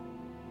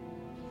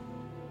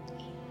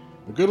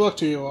 But good luck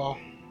to you all.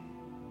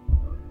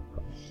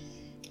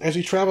 As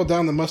you travel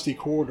down the musty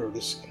corridor,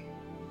 it's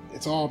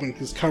all been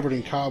just covered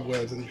in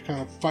cobwebs, and you're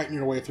kind of fighting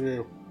your way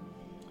through.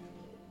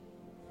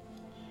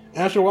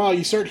 After a while,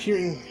 you start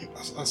hearing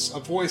a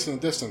voice in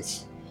the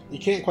distance. You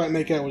can't quite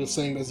make out what it's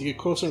saying, but as you get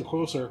closer and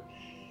closer,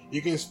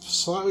 you can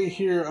slightly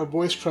hear a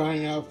voice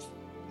crying out,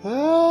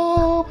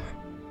 "Help!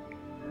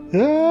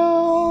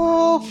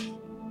 Help!"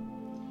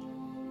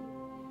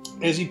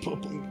 As you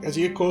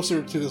get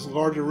closer to this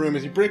larger room,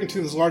 as you break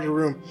into this larger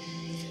room,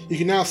 you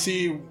can now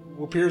see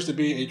what appears to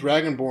be a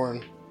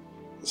dragonborn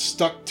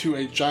stuck to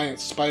a giant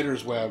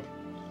spider's web,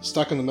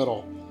 stuck in the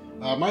middle.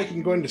 Mike, you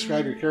can go ahead and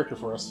describe your character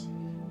for us.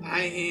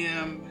 My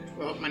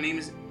name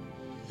is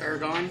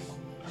Aragon.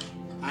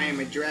 I am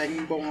a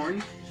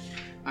dragonborn.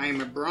 I am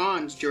a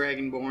bronze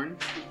dragonborn.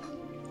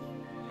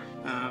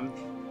 I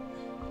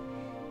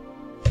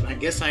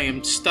guess I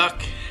am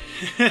stuck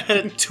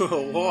to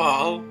a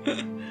wall.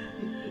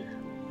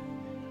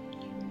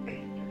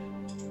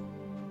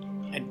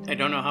 I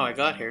don't know how I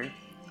got here.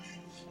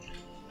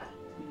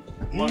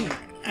 One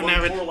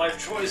poor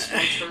life choice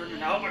for turning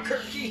in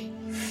Albuquerque.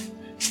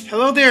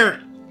 Hello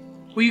there.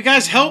 Will you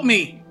guys help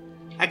me?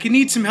 I could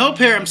need some help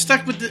here. I'm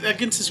stuck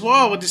against this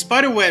wall with the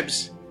spider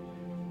webs.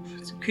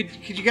 Could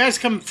you guys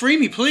come free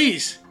me,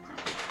 please?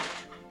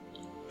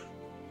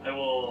 I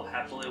will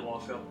happily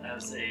walk up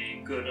as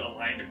a good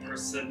aligned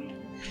person.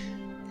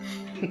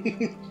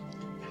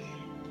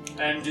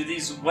 And do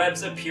these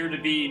webs appear to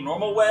be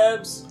normal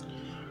webs?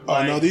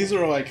 Oh, no, these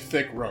are like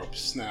thick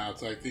ropes now.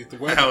 It's like the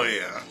web. Hell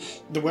yeah.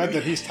 The web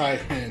that he's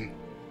tied in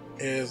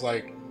is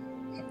like.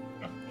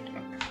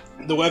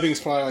 The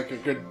webbing's probably like a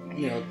good,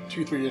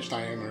 2-3 inch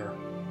diameter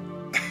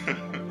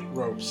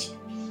ropes.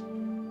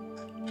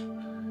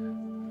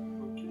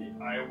 Okay,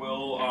 I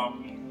will,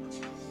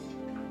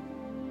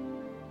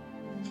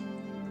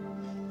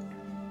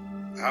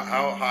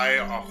 How high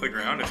off the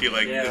ground? Is he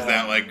like, is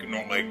that like,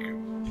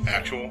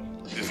 Actual?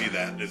 Is he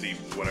that? Is he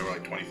whatever,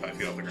 like 25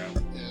 feet off the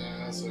ground?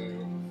 Yeah, so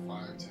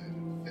 5,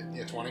 10, 15,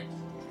 yeah, 20.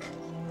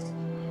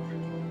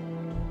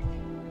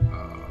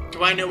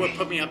 Do I know what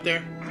put me up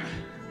there?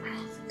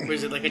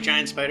 Was it like a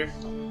giant spider?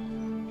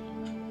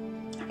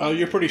 Oh,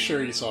 you're pretty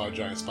sure you saw a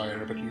giant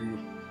spider, but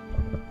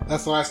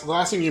that's the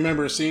last thing you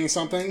remember is seeing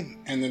something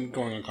and then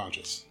going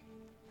unconscious.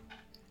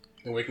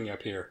 And waking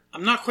up here.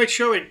 I'm not quite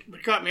sure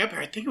what got me up here.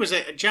 I think it was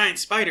a giant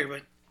spider,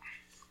 but...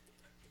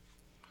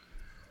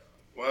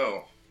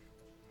 Well...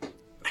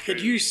 I could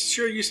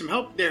sure use some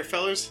help there,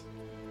 fellas.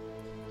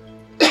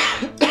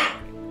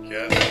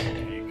 Guess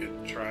you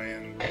could try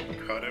and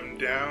cut him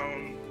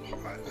down.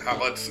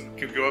 Let's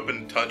go up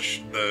and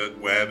touch the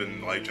web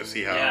and like just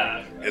see how.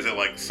 Yeah. Is it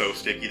like so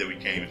sticky that we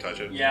can't even touch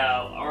it?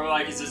 Yeah, or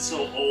like is it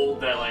so old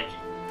that like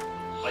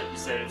you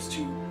said, it's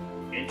 2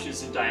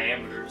 inches in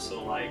diameter?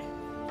 So like,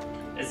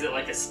 is it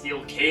like a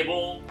steel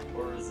cable,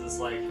 or is this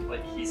like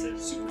he said,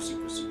 super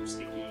super super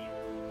sticky?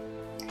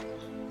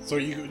 So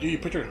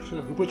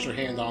who puts your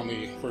hand on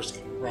the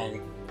first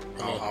rung?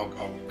 I'll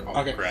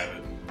grab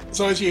it.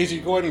 So as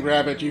you go ahead and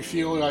grab it, you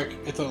feel like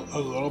it's a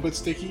little bit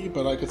sticky,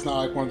 but like it's not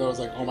like one of those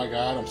like, oh my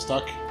god, I'm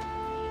stuck.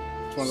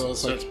 It's one of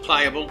those like, it's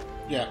pliable.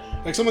 Yeah,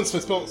 like it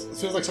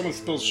feels like someone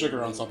spills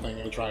sugar on something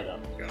and try it out.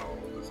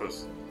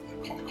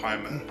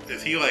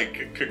 Is he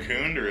like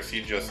cocooned, or is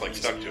he just like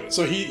stuck to it?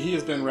 So he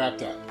has been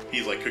wrapped up.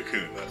 He's like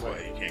cocooned. That's why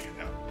he can't get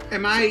down.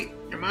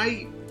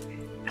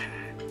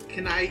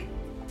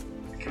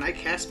 Can I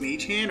cast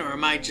Mage Hand, or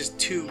am I just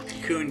too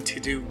cocooned to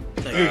do?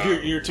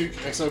 Like, you're too.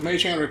 So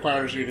Mage Hand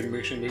requires you to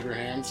move your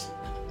hands.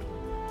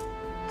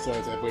 So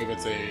I believe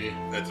it's a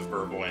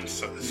verbal and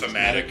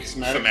somatic.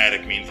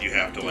 Somatic means you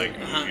have to like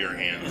move your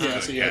hands. Yeah,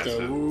 so you have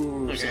to.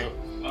 Ooh, okay.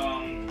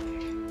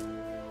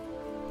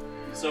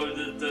 So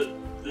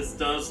this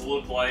does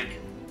look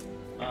like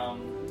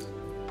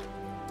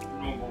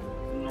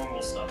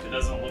normal stuff. It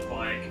doesn't look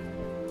like.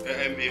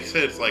 And you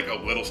said it's like a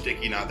little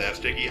sticky, not that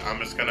sticky.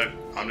 I'm just gonna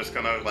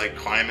like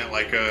climb it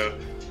like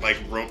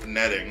rope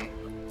netting,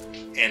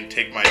 and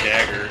take my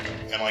dagger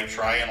and like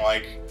try and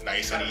like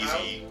nice and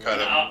easy cut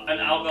him.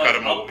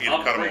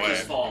 I'll break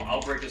his fall.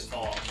 I'll break his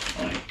fall.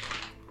 Like.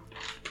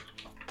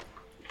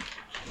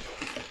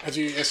 As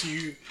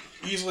you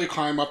easily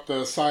climb up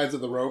the sides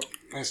of the rope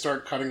and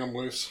start cutting him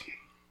loose.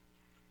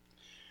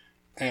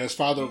 And his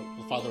father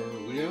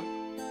Leo,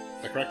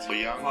 is that correct?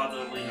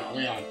 Father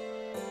Leon.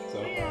 So,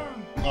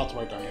 I'll have to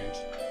write down names.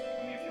 I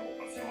mean,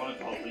 if you want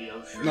to call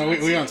Leo, sure. No,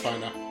 Leon's fine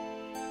now.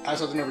 I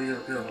just have to remember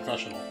you're a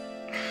professional.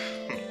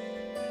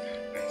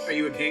 Are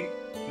you a king?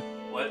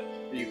 What?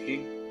 Are you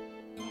king?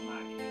 No, I'm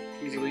not a king.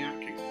 He's a Leon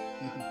king.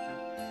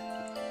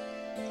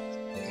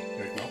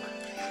 Very well.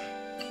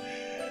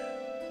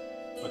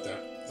 But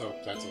so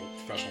that's a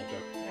professional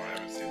joke. Oh, I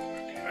haven't seen the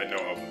movie. I know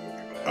of the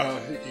movie,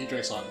 but he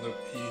drinks a lot.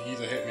 He's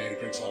a hitman. He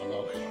drinks a lot of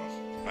milk.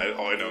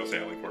 All I know is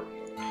Natalie Portman.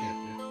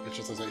 Yeah. It's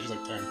just she's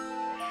like 10.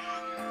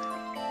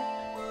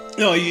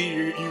 No,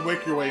 you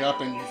wake your way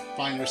up and you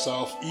find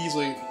yourself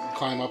easily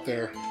climb up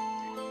there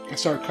and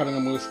start cutting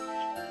them loose.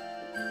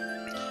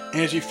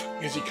 And as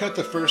you cut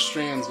the first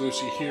strands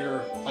loose, you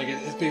hear like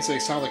it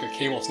basically sounds like a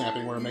cable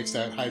snapping where it makes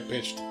that high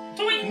pitched.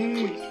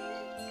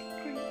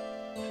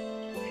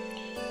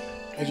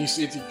 As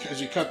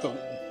you cut the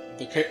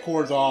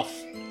cords off,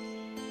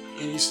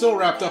 and you still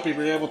wrapped up,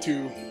 you're able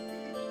to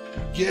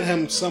get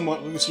him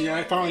somewhat loose.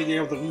 You finally get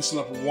able to loosen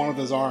up one of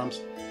his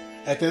arms.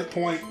 At that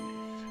point,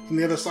 from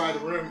the other side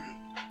of the room,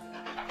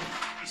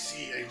 you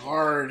see a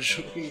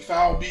large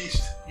foul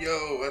beast.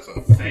 Yo, that's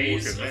a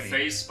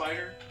phase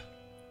spider.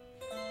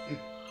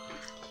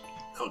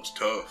 Oh, it's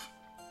tough.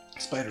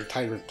 Spider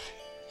tyrant.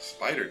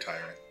 Spider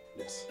tyrant.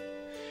 Yes.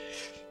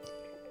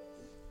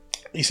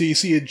 You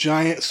see a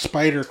giant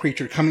spider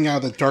creature coming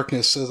out of the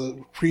darkness as it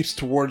creeps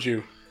towards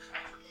you.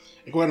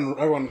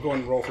 Everyone go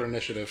and roll for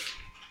initiative.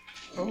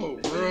 Oh,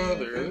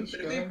 brother.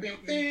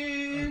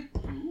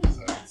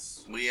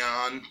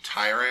 Leon,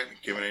 Tyrant,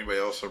 giving anybody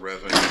else a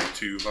Resident Evil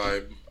 2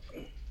 vibe?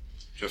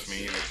 Just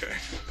me? Okay.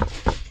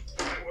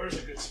 Where's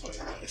a good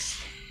spider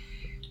dice?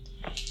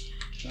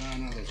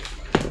 No, there's a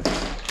spider.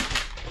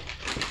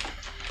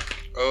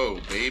 Oh,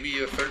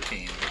 baby, a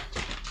 13.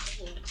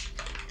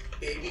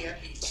 Baby, I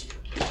hate you.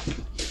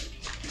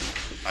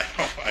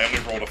 I only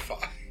rolled a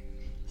 5.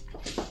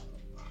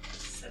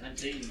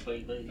 17,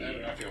 baby.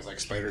 That feels like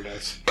spider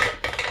dice.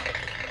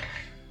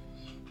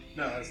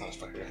 No, that's not a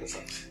spider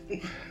dice.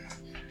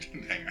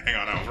 Hang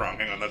on, I was wrong.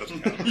 Hang on, that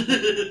doesn't count.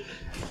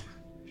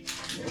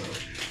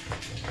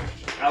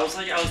 I was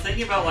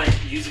thinking about like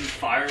using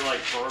fire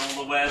like burn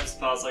all the webs,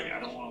 but I was like, I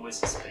don't want to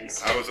waste the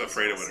space. I was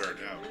afraid it would hurt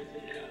him.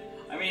 Yeah.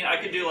 I mean, I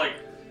could do like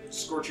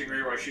scorching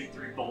ray where I shoot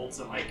 3 bolts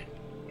and like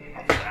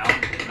up and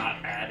down, and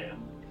not add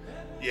him.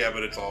 Yeah,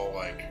 but it's all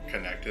like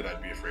connected.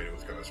 I'd be afraid it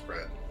was going to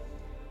spread.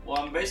 Well,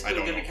 I'm basically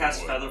going to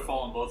cast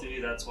Featherfall on both of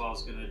you. That's why I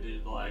was going to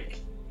do like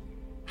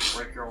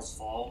Break Girl's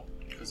Fall,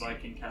 because I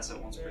can cast it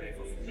once per day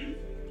for free.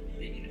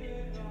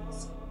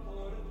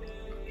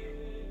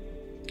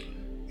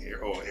 Here,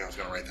 I was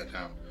going to write that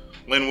down.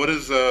 Lynn, what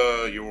is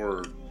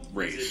your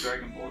race? Is it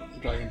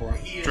Dragonborn? Dragonborn.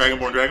 He is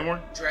Dragonborn?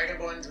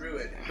 Dragonborn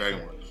druid.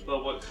 Dragonborn.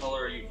 But what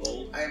color are you,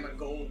 gold? I am a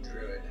gold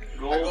druid.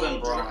 Gold A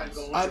and bronze.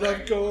 I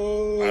love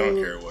gold. I don't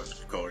care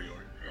what color you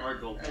are. Or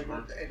gold. It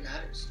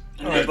matters.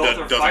 And Alright, they both that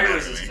are doesn't fire matter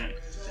to me. resistant.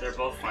 They're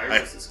both fire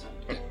resistant.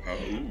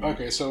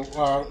 Okay, so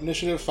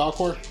initiative,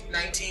 Falcor.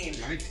 19.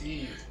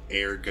 19.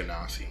 Air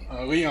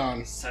Ganassi.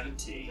 Leon.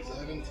 17.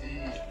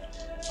 17.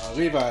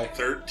 Levi.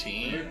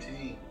 13.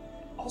 13.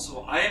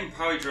 Also, I am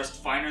probably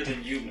dressed finer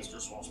than you, Mr.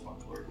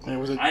 Swashbuckler. And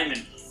was it, I'm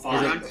in was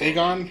fine. it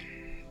Aegon?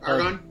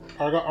 Argon?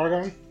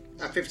 Argon?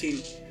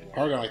 15.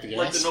 Argon, like the gas.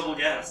 Like the noble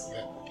gas.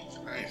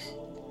 Nice.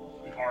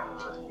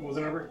 Armor. What was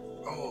the number?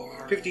 Oh,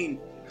 15.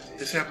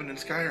 this happened in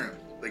Skyrim.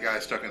 The guy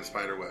stuck in the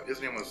spider web.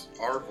 His name was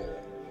Arvol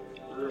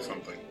or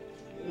something.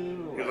 He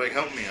was like,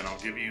 help me and I'll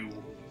give you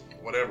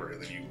whatever.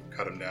 And then you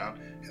cut him down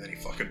and then he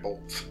fucking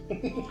bolts.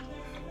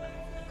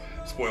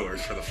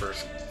 Spoilers for the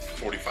first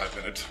 45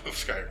 minutes of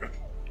Skyrim.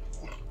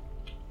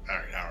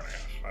 Hour and a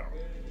half. I don't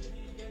know.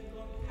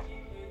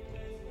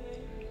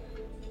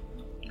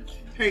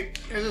 Hey,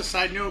 as a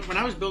side note, when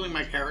I was building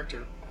my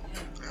character,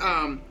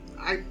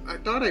 I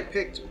thought I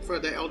picked for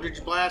the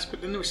Eldritch Blast,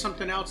 but then there was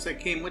something else that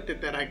came with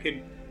it that I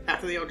could,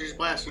 after the Eldritch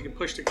Blast, you could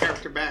push the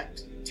character back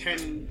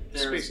 10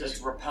 spaces.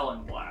 It's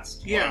Repelling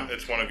Blast. Yeah.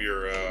 It's one of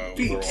your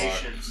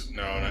Invocations.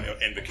 Warlock. No,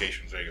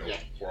 invocations. There you go. Yeah.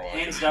 Warlock.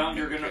 Hands down,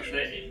 the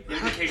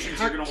invocations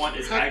you're gonna want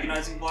is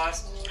Agonizing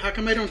Blast. How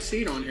come I don't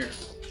see it on here?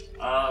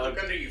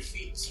 Look under your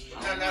feet.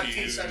 No, not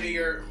feet, under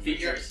your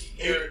Features.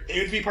 It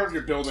would be part of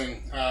your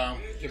building.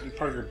 It would be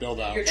part of your build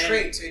out. Your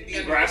traits. It'd be The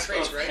under your Grasp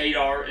traits, of right?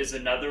 Hadar is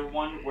another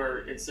one where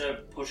instead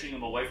of pushing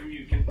them away from you,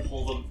 you can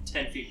pull them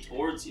 10 feet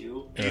towards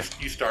you.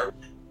 You start.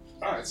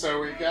 Alright,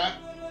 so we've got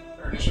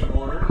our initiative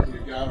order.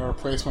 We've got our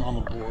placement on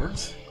the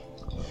boards.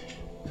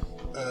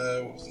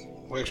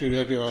 We actually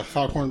have a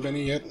Falcorn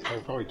Benny yet? I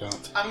probably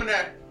don't. I'm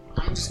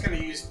just gonna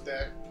use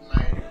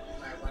my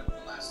one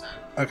from last time.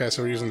 Okay,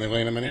 so we're using the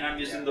Elena Mini. And I'm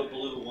using the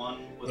blue one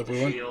with The the,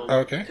 blue one? shield. Oh,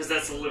 okay. Because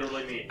that's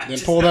literally me. Then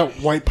pull that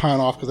white pawn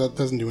off because that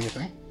doesn't do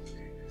anything.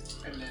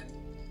 And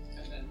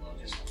then we'll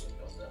just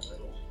build that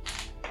little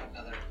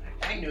another.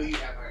 I know you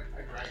have a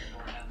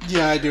Dragonborn now.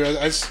 Yeah, I do.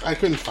 I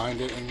couldn't find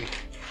it. And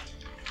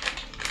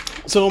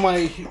so my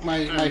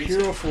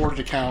Hero Forge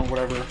account,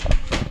 whatever,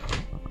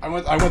 I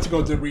went to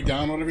go to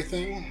re-download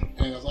everything,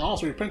 and I was like, oh,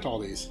 so we print all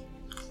these.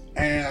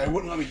 And I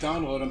wouldn't let me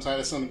download them, so I had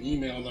to send an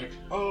email like,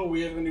 oh,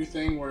 we have a new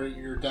thing where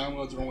your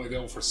downloads are only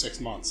available for 6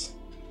 months.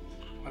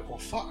 I'm like, well,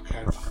 fuck.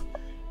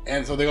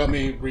 And so they let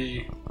me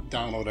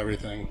re-download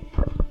everything.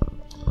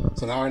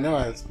 So now I know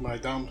when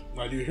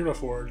I do Hero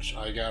Forge,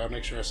 I gotta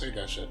make sure I save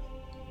that shit.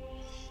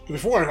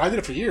 Before, I did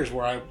it for years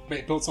where I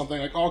built something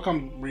like, oh, I'll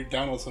come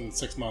re-download this in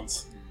 6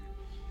 months.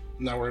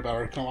 Not worry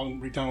about it. I'll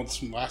re-download this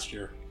from last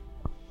year.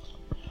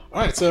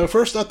 Alright, so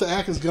first up to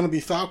act is going to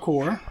be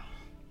Falcor.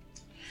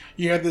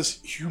 You have this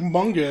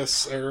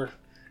humongous or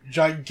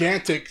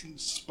gigantic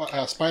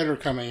spider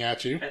coming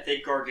at you. I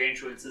think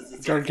Gargantuan, since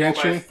it's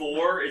Gargantuan?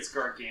 4x4, it's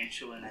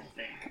Gargantuan, I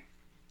think.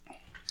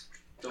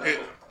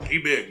 He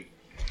big.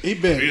 He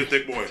big. He's a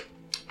thick boy.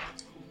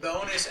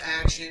 Bonus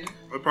action.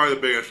 That's probably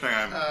the biggest thing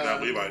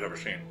that Levi's ever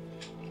seen.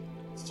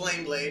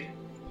 Flame Blade.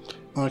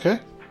 Okay.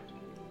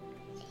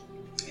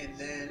 And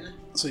then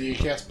So you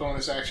cast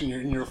bonus action,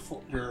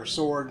 your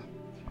sword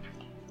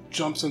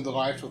jumps into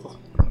life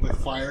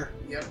with fire.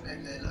 Yep,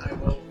 and then I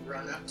will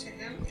run up to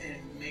him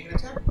and make an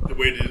attack.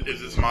 Wait,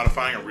 is this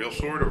modifying a real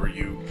sword,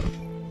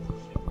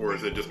 or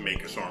is it just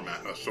make a sword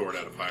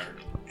out of fire?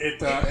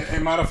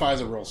 It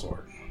modifies a real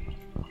sword.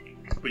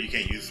 But you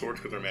can't use swords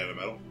because they're made out of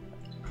metal.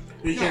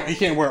 You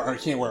can't wear armor. You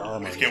can't wear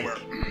armor. It's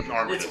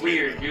that's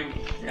weird. made of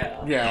Yeah.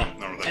 metal. Yeah. No,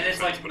 that And makes it's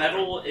sense, like but-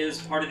 metal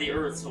is part of the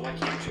earth, so why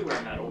can't you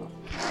wear metal?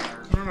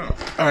 I don't know.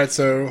 All right,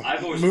 so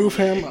I've always move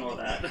him. ignore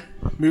that.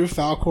 Move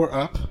Falcor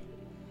up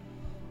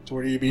to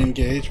where you be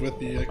engaged with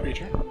the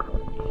creature.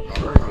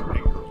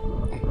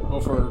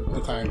 Well, for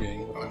the time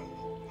being.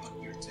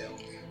 Your tail.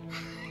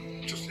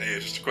 It's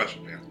just a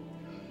question, man.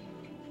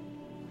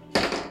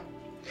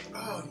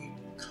 Oh, you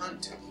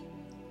cunt.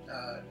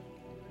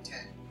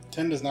 10.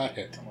 10 does not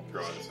hit. I'm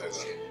gonna say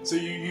that. So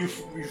you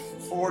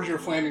forge your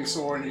flaming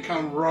sword and you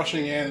come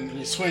rushing in and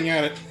you swing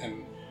at it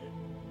and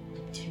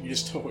you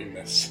just totally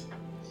miss.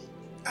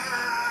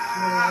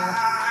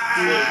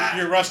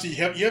 You're rusty. You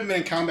haven't been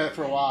in combat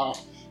for a while.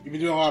 You've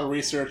been doing a lot of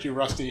research. You're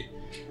rusty,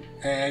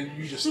 and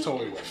you just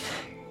totally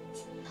whiff.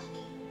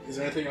 Is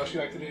there anything else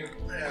you'd like to do?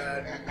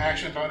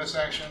 Action, bonus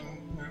action,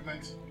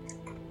 movement.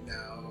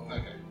 No.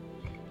 Okay.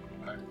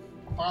 All right.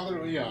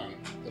 Father Leon,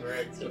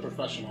 the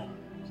professional.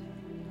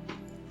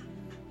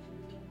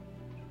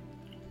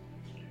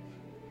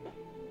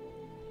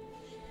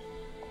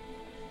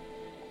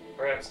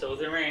 Perhaps still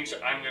within range.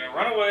 I'm gonna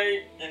run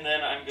away, and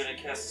then I'm gonna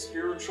cast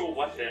Spiritual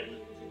Weapon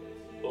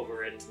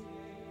over it.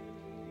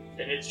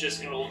 And it's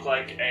just gonna look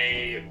like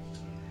a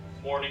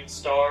Morning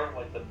Star,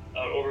 like the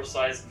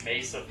oversized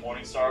mace of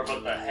Morning Star,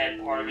 but the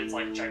head part of it's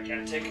like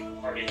gigantic.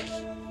 Already. I'm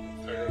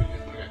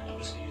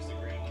just gonna use the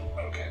green.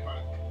 Okay,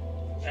 fine.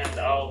 And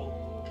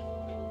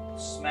I'll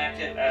smack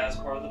it as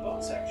part of the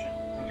bonus action.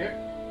 Okay.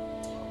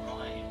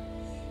 Alright.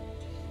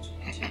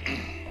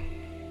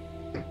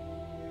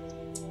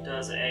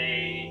 Does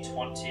a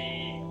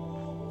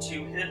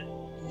 22 hit?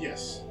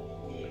 Yes.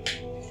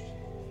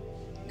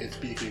 It's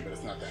beefy, but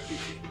it's not that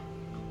beefy.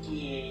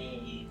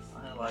 Yay.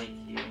 I like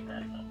you.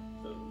 That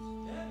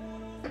goes.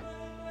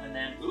 And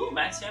then, ooh,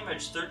 max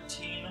damage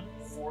 13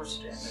 force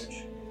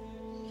damage.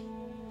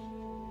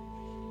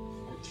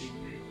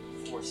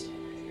 14. Force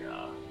damage,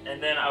 yeah.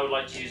 And then I would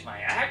like to use my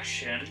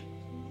action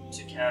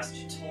to cast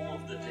Toll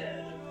of the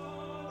Dead.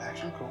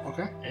 Action, cool.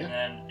 Okay. And Yeah.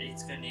 then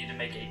it's going to need to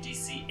make a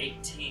DC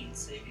 18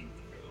 saving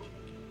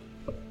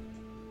throw.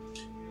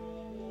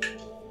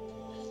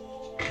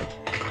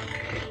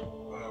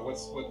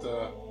 What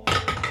the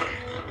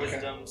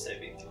Wisdom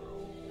saving throw.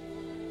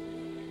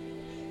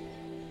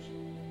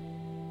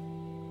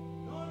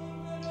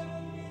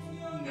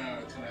 No,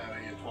 it's gonna have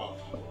a 12.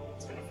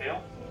 It's going to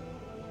fail.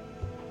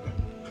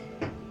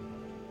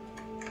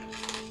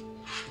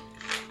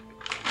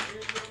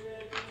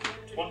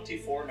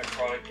 .24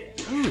 necrotic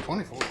damage. Ooh,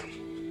 24.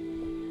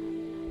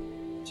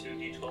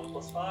 2d12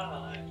 plus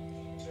 5.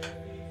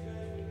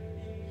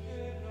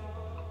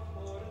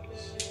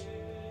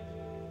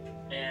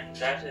 And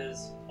that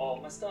is all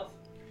my stuff.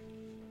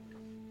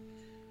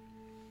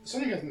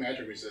 Something against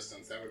magic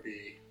resistance, that would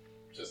be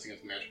just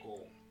against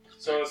magical.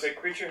 So if a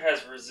creature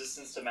has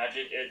resistance to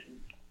magic,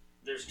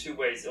 there's two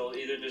ways. It'll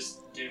either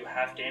just do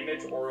half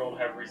damage, or it'll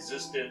have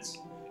resistance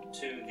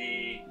to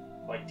the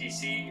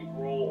DC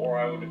roll, or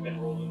I would have been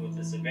rolling with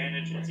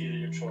disadvantage. It's either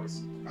your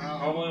choice.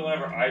 Normally,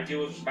 whenever I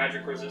deal with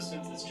magic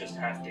resistance, it's just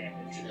half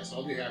damage. Yeah, so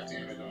I'll do half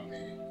damage on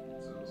the.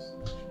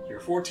 So your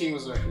 14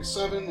 was actually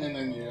 7, and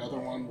then the other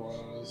one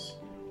was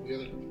the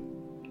other.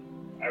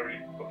 I already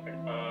put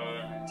 19,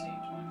 20.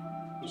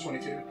 It was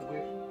 22, I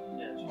believe.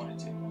 Yeah,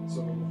 22.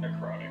 So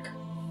Necrotic.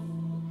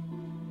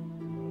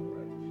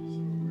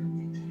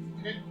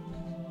 okay.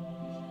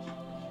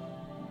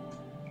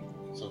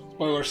 So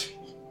spoilers.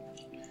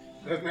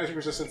 It has magic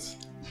resistance.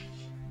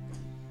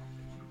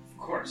 Of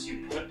course,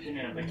 you put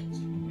opinion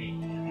against me.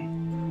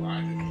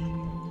 Right.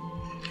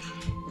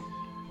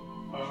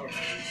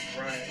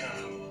 Right.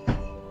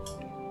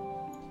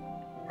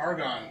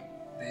 Argon,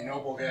 the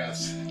noble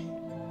gas.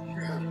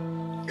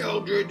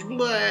 Eldritch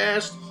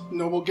Blast.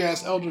 Noble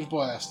gas, Eldritch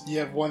Blast. You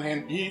have one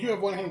hand. You do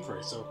have one hand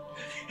free, so.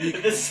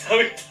 This is how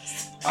it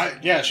does.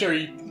 Yeah, sure.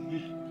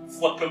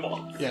 Flip him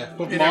off. Yeah,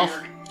 flip him off.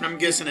 I'm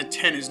guessing a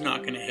 10 is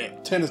not going to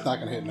hit. 10 is not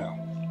going to hit now.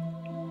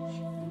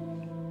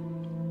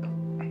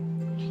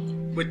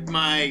 With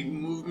my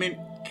movement,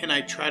 can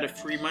I try to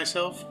free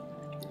myself?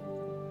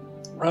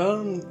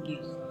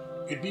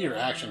 It'd be your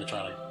action to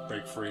try to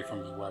break free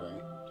from the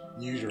webbing.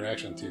 Use your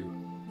action to.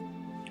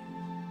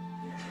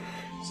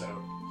 So,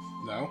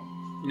 no?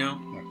 No.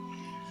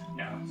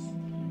 No.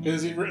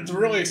 Because it's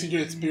really,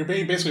 you're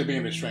basically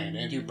being restrained,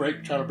 and if you try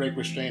to break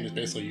restraint, it's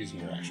basically using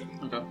your action.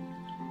 Okay.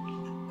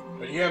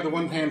 But you have the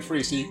one hand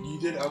free, so you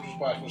did Eldritch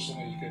Blast, which is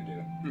something you could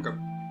do. Okay.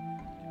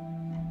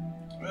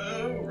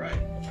 Oh, right.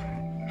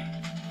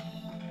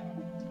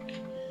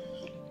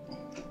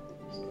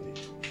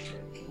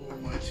 Pull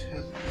my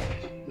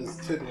this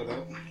tablet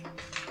out.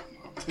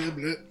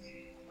 Tablet.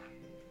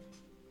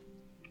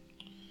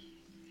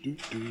 Do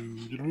do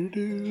do do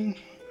do.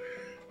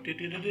 Do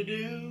do do do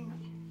do.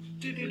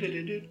 Do do do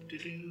do do do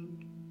do.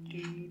 Do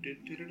do do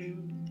do do.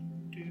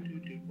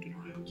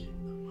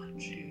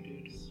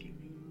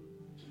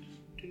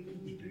 Do do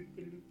do do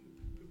do.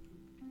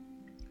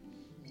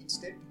 Meat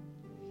stick.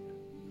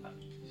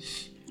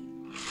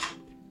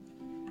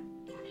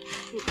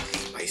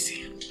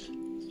 Spicy.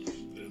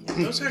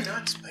 Those are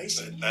not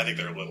spicy. I think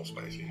they're a little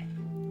spicy.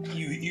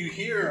 You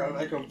hear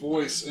like a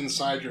voice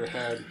inside your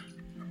head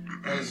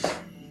as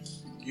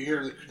you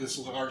hear this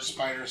large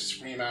spider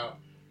scream out,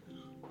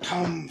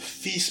 "Come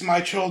feast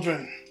my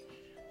children!"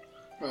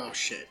 Oh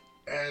shit.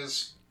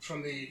 As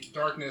from the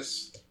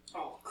darkness,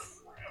 Oh,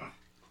 crap.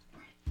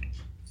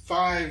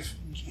 five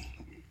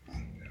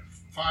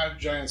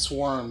giant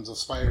swarms of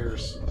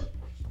spiders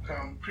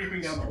come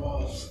creeping down the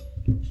walls.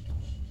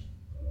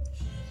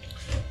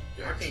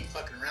 Mark ain't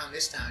fucking around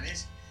this time,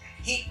 is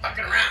he? He ain't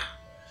fucking around.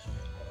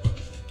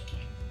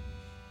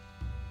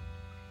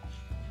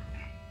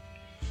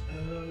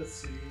 Let's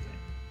see.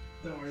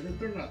 Don't worry,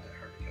 they're not that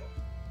hard to kill.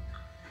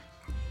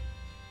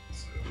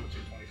 So,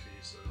 20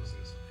 feet, so this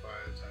is 5,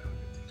 10,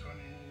 15,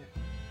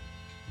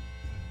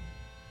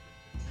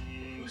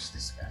 20. Who's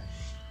this guy?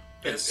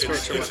 It's a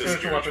spiritual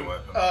spiritual weapon.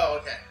 weapon. Oh,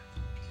 okay.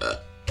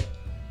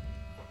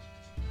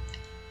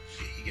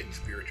 You getting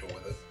spiritual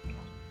with it.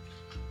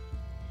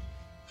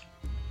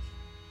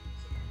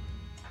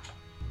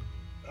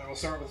 We'll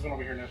start with this one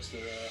over here next to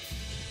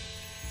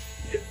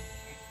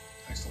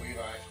Levi.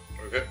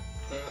 Okay.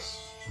 Let's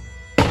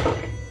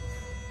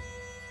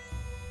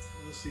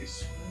see.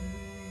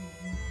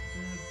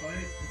 Bite.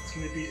 It's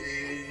going to be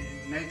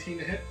a 19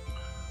 to hit.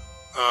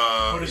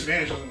 What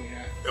disadvantage doesn't he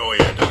have? Oh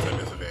yeah, it does have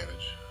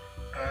disadvantage.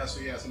 So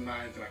yeah, it's a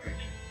 9 to not hit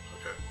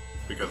you. Okay.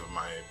 Because of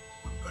my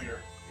thing. Your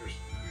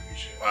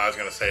shit. Well, I was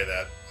gonna say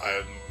that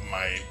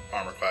my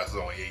armor class is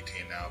only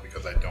 18 now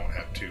because I don't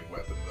have 2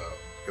 weapons though.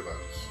 Because I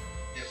was.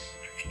 Yep.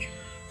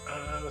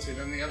 Let's see.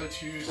 Then the other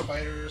 2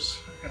 spiders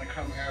are gonna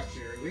come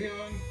after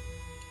Leon.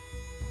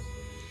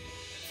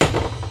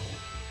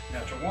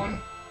 Natural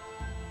 1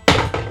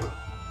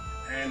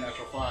 and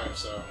natural 5.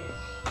 So.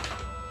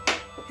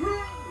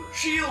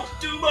 Shield,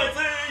 do my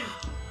thing!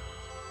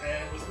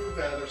 And let's move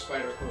that other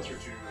spider closer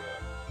to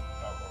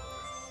Falcor.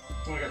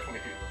 It's only got 20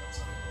 feet with it,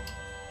 so.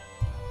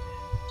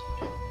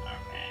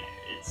 Okay,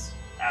 it's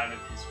out of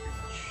his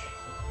reach.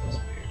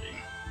 Barely.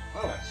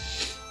 Alright.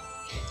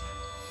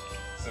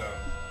 So,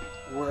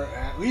 we're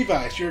at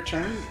Levi. It's your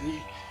turn. You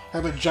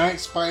have a giant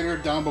spider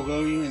down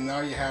below you, and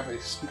now you have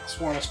a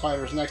swarm of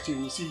spiders next to you,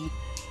 and you see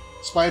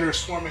spiders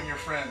swarming your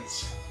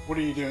friends. What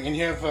are you doing? And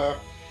you have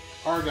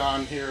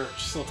Argon here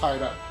still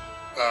tied up.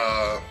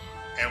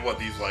 And what,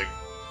 these, like,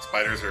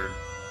 spiders are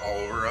all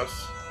over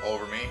us? All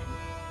over me?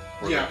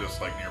 Or Yeah. they're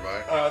just, like,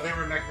 nearby? They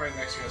were right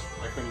next to us,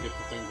 but I couldn't get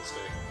the thing to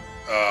stay.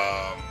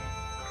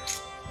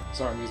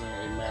 So I'm using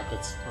a map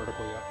that's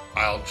vertically up.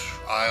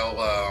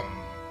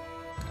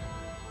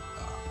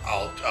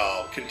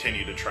 I'll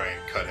continue to try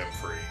and cut him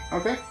free.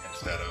 Okay.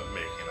 Instead of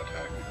making an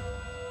attack.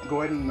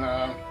 Go ahead and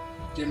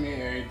give me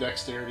a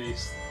dexterity.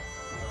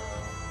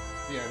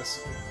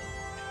 This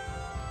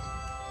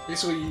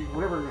basically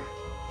whatever.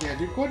 Yeah,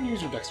 dude. Go ahead and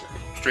use your dexterity.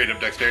 Straight up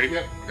dexterity?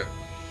 Yep. Okay.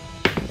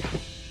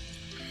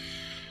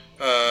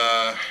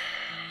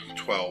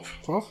 12.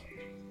 12.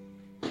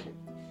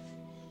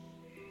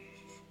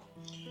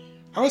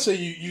 I would say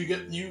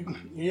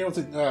you're able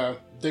to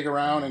dig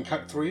around and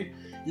cut 3.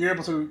 You're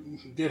able to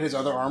get his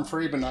other arm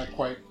free, but not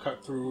quite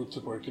cut through to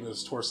where get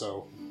his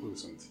torso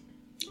loosened.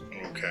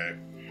 Okay.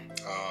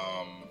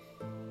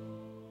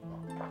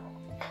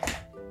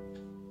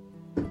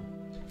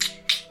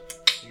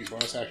 You can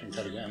bonus action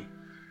cut again.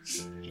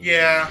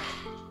 Yeah.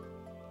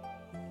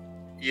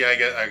 Yeah,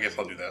 I guess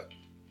I'll do that.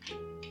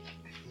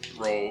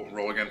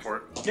 Roll again for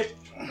it. Yep.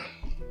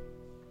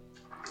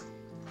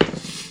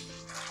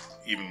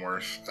 Even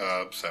worse.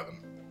 7.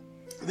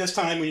 This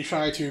time, when you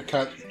try to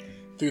cut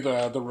through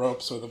the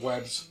ropes or the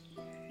webs,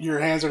 your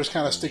hands are just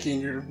kind of sticky,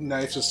 and your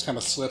knife just kind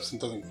of slips and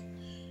doesn't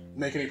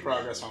make any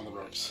progress on the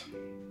ropes.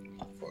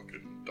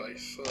 Fucking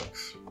dice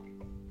sucks.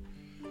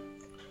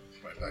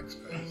 My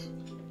backspace.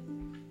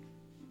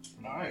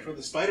 Alright, for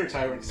the Spider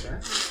Tyrant's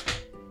turn.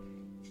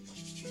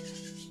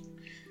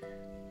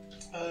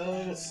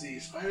 Let's see.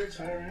 Spider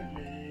Tyrant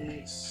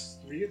makes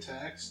 3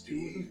 attacks, 2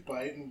 with his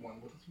bite and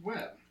 1 with his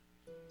web.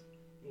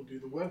 We'll do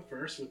the web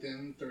first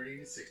within 30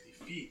 to 60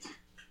 feet.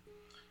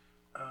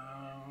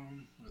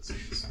 Let's see.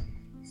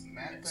 Is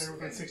Matt there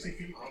within 60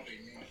 feet?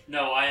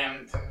 No, I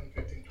am. 10,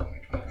 15, 20,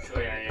 25.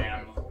 Sure, I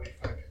am. 45,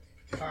 50,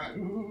 55.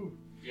 Ooh.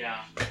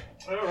 Yeah.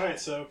 Alright,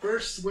 so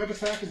first web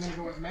attack is going to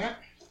go with Matt.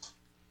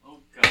 Oh,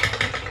 God.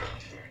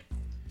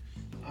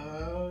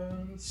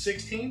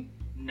 16?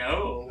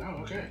 No.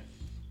 Oh, okay.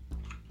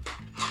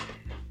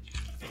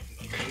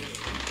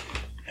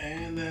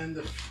 And then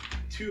the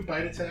 2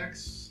 bite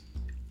attacks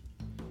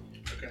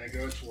are going to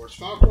go towards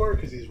Falcor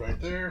because he's right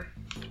there.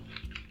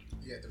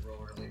 You have to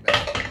roll really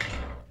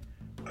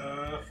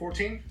bad.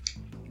 14.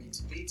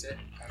 Beats it.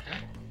 Okay.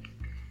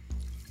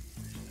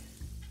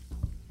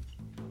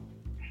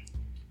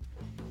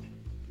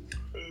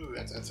 Ooh,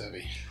 that's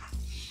heavy.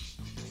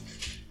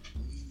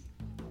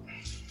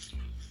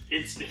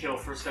 It's the kill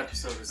first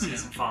episode of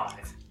season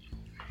 5.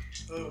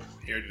 Oh,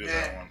 He already did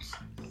that once.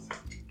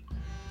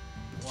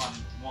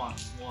 One,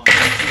 two.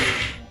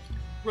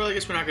 Well, I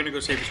guess we're not going to go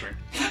save his ring.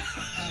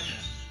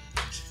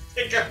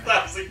 Take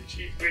 1,000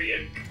 GP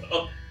and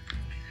go.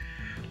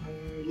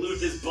 Loot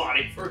his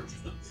body first.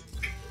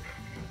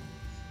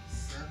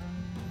 7,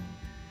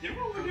 You know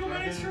what we're doing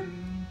next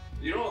turn?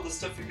 You know all the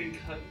stuff we've been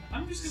cutting?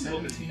 I'm just gonna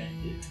look at 17.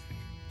 it.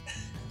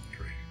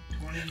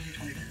 20,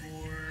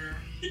 24.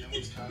 That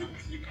was tough.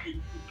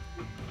 25.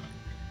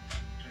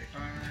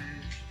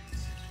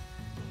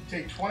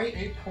 Take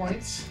 28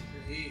 points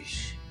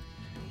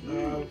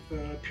of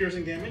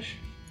piercing damage.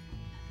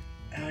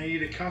 And I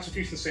need a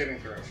Constitution saving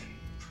throw.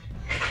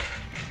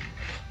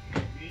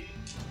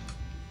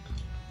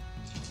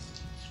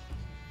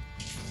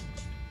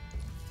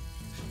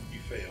 You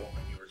fail,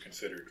 and you were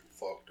considered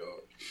fucked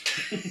up.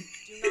 Do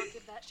not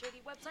give that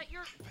shady website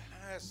your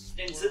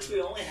And since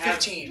we only have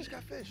 15. Just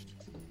got fished.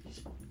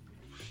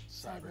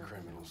 Cyber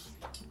criminals.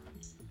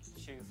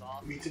 shoes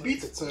off. Meets it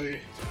beats it, so you...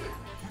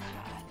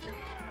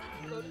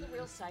 go to the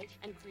real site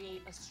and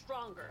create a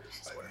stronger.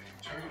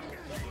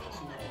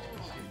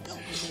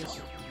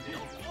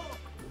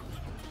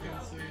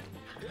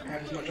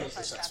 Not as much as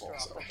successful,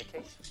 so...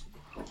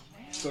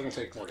 Still gonna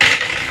take more.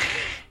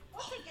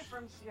 We'll take it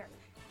from here.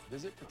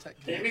 Visit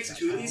protect. It makes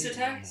 2 of these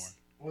attacks?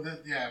 Well,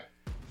 yeah.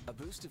 A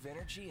boost of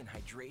energy and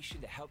hydration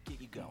to help get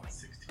you going.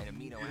 16. An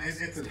amino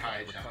It's acid a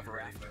high to jump recover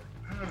already, after.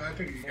 but I don't know, I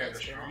think you guys are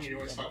strong. You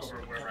always fuck over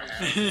wherever I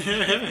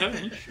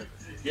have.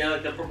 Yeah,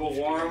 like the purple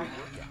worm.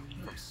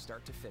 From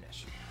start to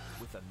finish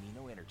with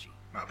amino energy.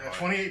 Not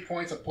 28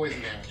 points of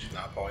poison damage.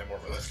 Not polymorph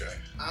for this guy.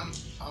 I'm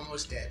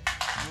almost dead.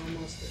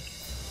 Almost dead.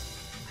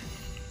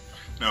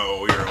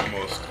 No, you're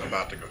almost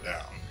about to go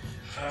down.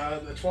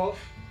 The 12?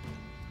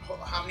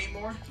 How many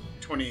more?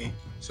 28.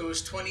 So it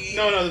was 28?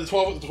 No, the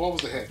 12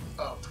 was the hit.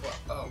 Oh, 12.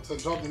 Oh. So,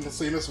 12,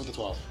 so you missed with the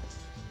 12.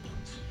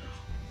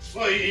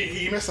 Well,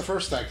 he missed the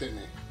first stack, didn't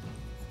he?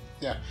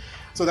 Yeah.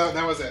 So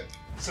that was it.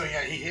 So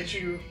yeah, he hit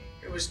you.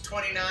 It was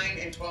 29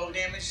 and 12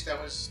 damage? That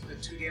was the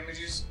 2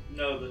 damages?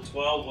 No, the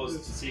 12 was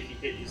to see if he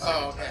hit you.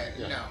 Oh, okay.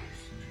 Yeah. No.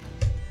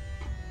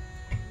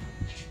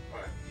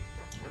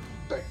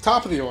 Back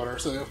top of the order,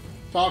 so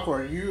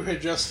Falcor, you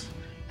had just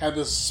had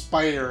this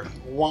spider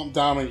womp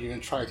down on you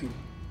and try to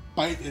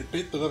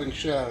bit the living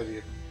shit out of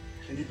you.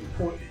 And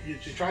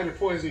she tried to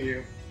poison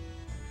you,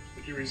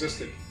 but you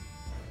resisted.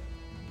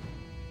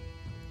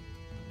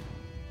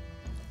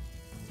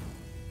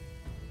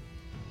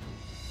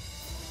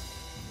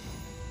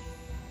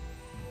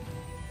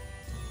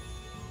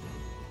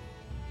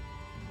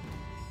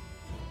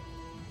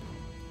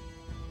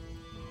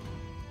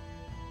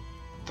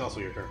 It's also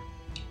your turn.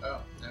 Oh,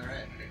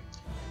 alright.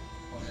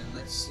 Well, then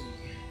let's see.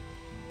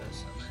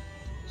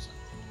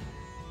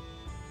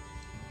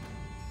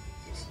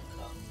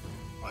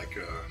 Like,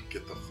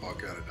 get the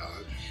fuck out of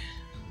Dodge.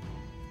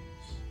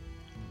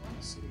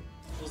 Let's see.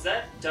 Was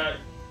that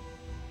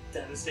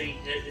devastating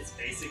hit its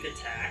basic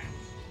attack?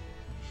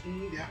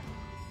 Yeah.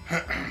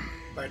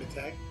 Bite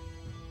attack.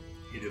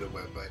 He did a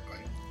web bite.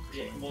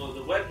 Yeah, well,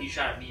 the web he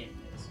shot at me and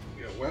missed.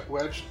 Yeah, wet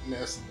wedge,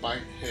 miss,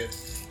 bite,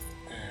 hit,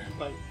 and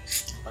Bite.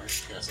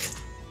 bite. Yeah, so.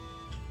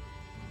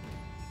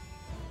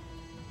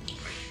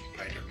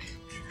 Bite at me.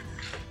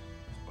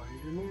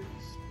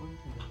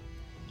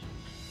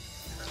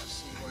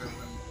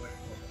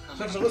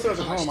 So for listeners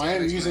at home, I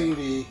am using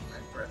the My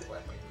breath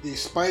weapon.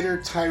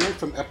 Spider Tyrant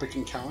from Epic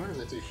Encounters.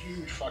 It's a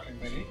huge fucking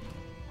mini.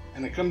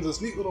 And it comes in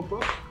this neat little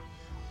book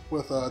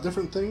with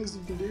different things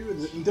you can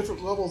do and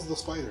different levels of the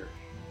spider.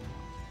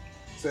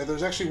 So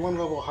there's actually one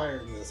level higher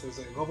than this. There's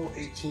a level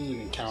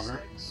 18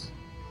 encounter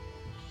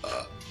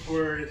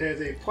where it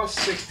has a plus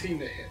 16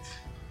 to hit.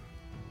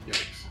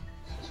 Yikes.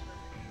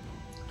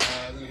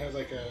 Then it has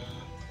like a...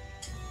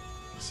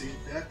 See,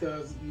 that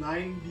does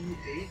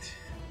 9d8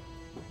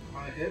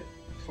 on a hit,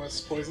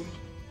 plus poison.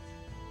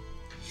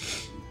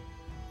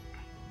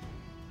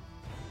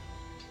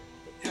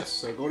 Yes,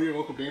 so go to your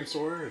local game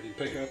store and you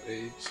pick up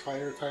a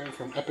Spider Tyrant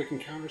from Epic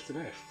Encounters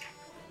today.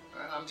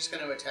 I'm just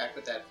going to attack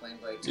with that flame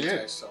blade since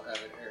I still have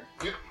it here.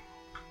 Yep.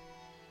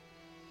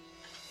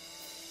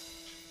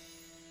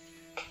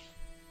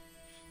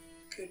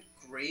 Good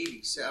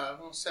gravy.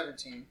 Well,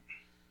 17.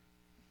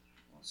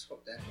 Let's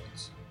hope that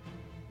hits.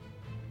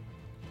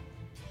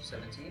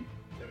 17?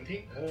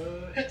 17?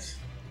 Hits.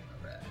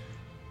 Alright.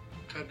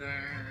 Ta-da.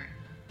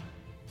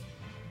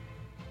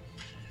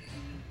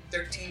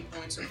 13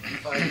 points of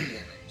fire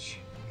damage.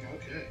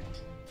 Okay.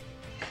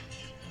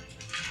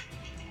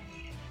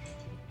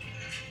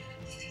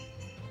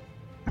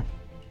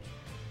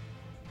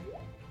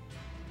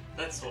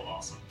 That's so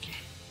awesome.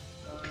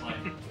 Like,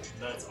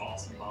 that's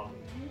awesome, Bob.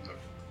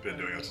 I've been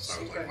doing it since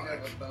I was like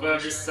 5. But I'm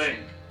just saying.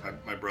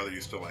 My brother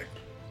used to like.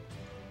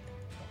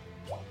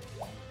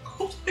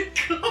 Oh my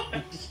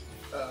god!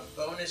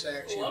 Bonus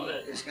action Love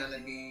it. is going to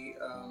be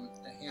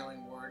a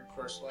healing word,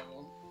 first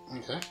level.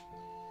 Okay.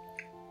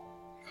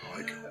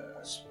 Like,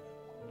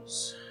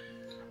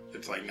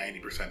 it's like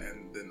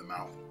 90% in the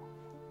mouth.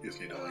 You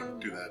just need to like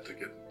do that to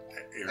get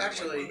air.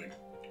 Actually, like,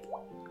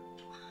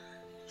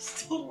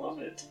 Still love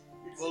it.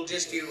 we'll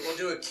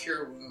do a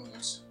cure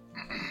wounds.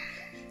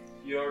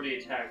 You already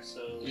attacked,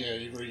 so. Yeah,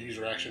 you already use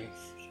your action.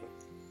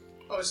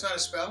 Oh, it's not a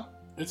spell?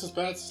 It's a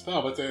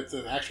spell, but it's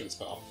an action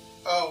spell.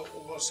 Oh,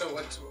 well, so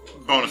what's...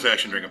 bonus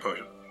action, drink a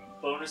potion.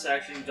 Bonus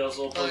action, does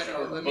a little Oh, I potion, know,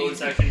 or let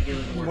bonus me- action,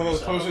 healing word One of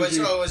those yourself. potions-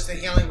 So is the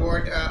healing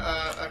ward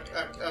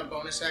a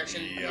bonus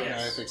action? Yeah.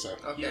 Yeah, I think so.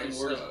 Okay, Healing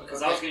so, word,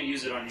 because I was going to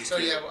use it on you so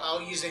too. yeah,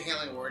 I'll use a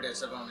healing word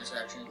as a bonus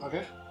action.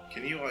 Okay.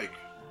 Can you like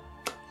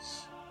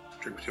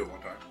drink 2 at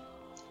one time?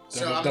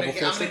 So Double- I'm gonna double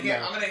fisted? heal,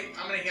 No.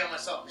 I'm gonna heal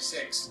myself for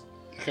 6,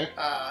 Okay.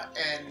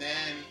 and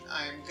then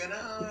I'm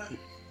gonna.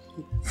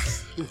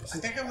 I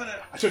think I'm gonna.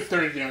 I took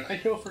 30 down. I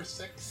heal for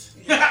 6.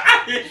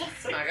 I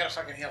gotta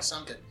fucking heal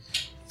something.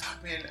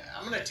 Fuck man,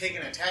 I'm gonna take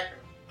an attack.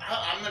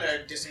 I'm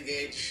gonna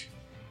disengage.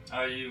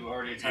 Oh, you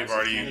already attacked. You've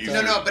already someone. used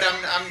No, but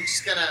I'm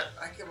just gonna.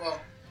 Well,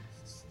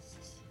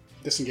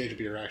 Disengage would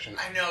be your action.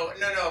 I know,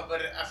 no,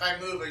 but if I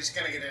move, he's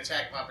gonna get an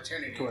attack of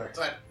opportunity. Correct.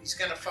 But he's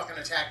gonna fucking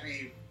attack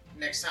me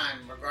next time,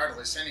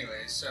 regardless,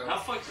 anyways. So. How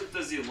fucked up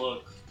does he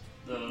look,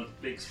 the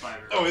big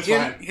spider? Oh, it's He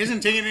fine.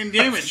 hasn't taken any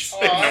damage. Oh,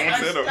 No one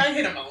said him. I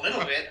hit him a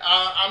little bit.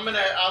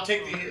 I'll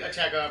take the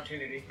attack of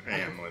opportunity.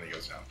 And when he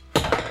goes down.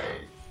 10,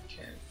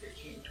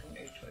 15,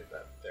 20,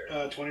 25,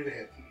 30. 20 to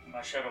hit.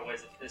 My shadow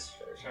weighs his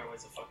shadow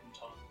weighs a fucking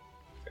ton.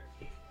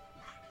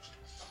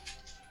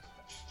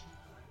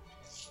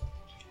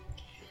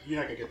 You're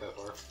not gonna get that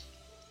far.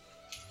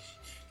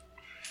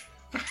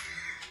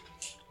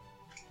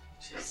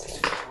 Jesus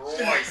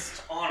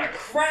Christ on a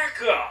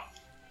cracker!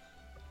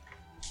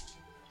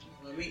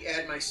 Let me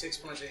add my 6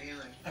 points of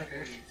healing. Okay.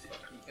 You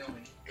fucking kill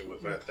me. It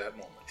was at that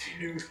moment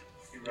he knew.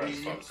 We're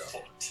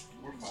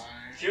fine.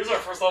 Here's our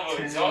first level of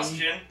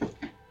exhaustion.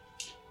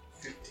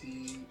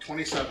 15,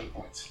 27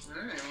 points.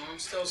 Alright, well, I'm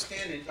still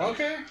standing.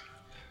 Okay.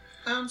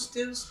 I'm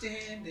still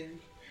standing.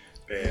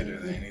 Better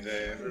than he's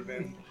ever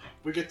been.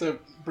 We get to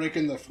break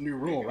in the new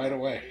rule right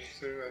away.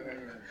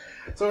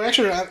 So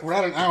actually, we're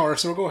at an hour,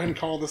 so we'll go ahead and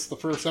call this the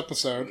first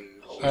episode.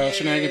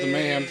 Shenanigans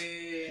Mayhem.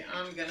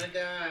 I'm gonna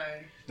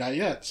die. Not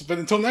yet. But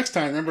until next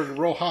time, remember to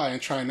roll high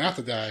and try not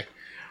to die.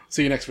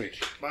 See you next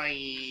week.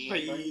 Bye.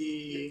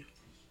 Bye.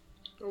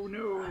 Oh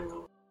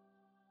no.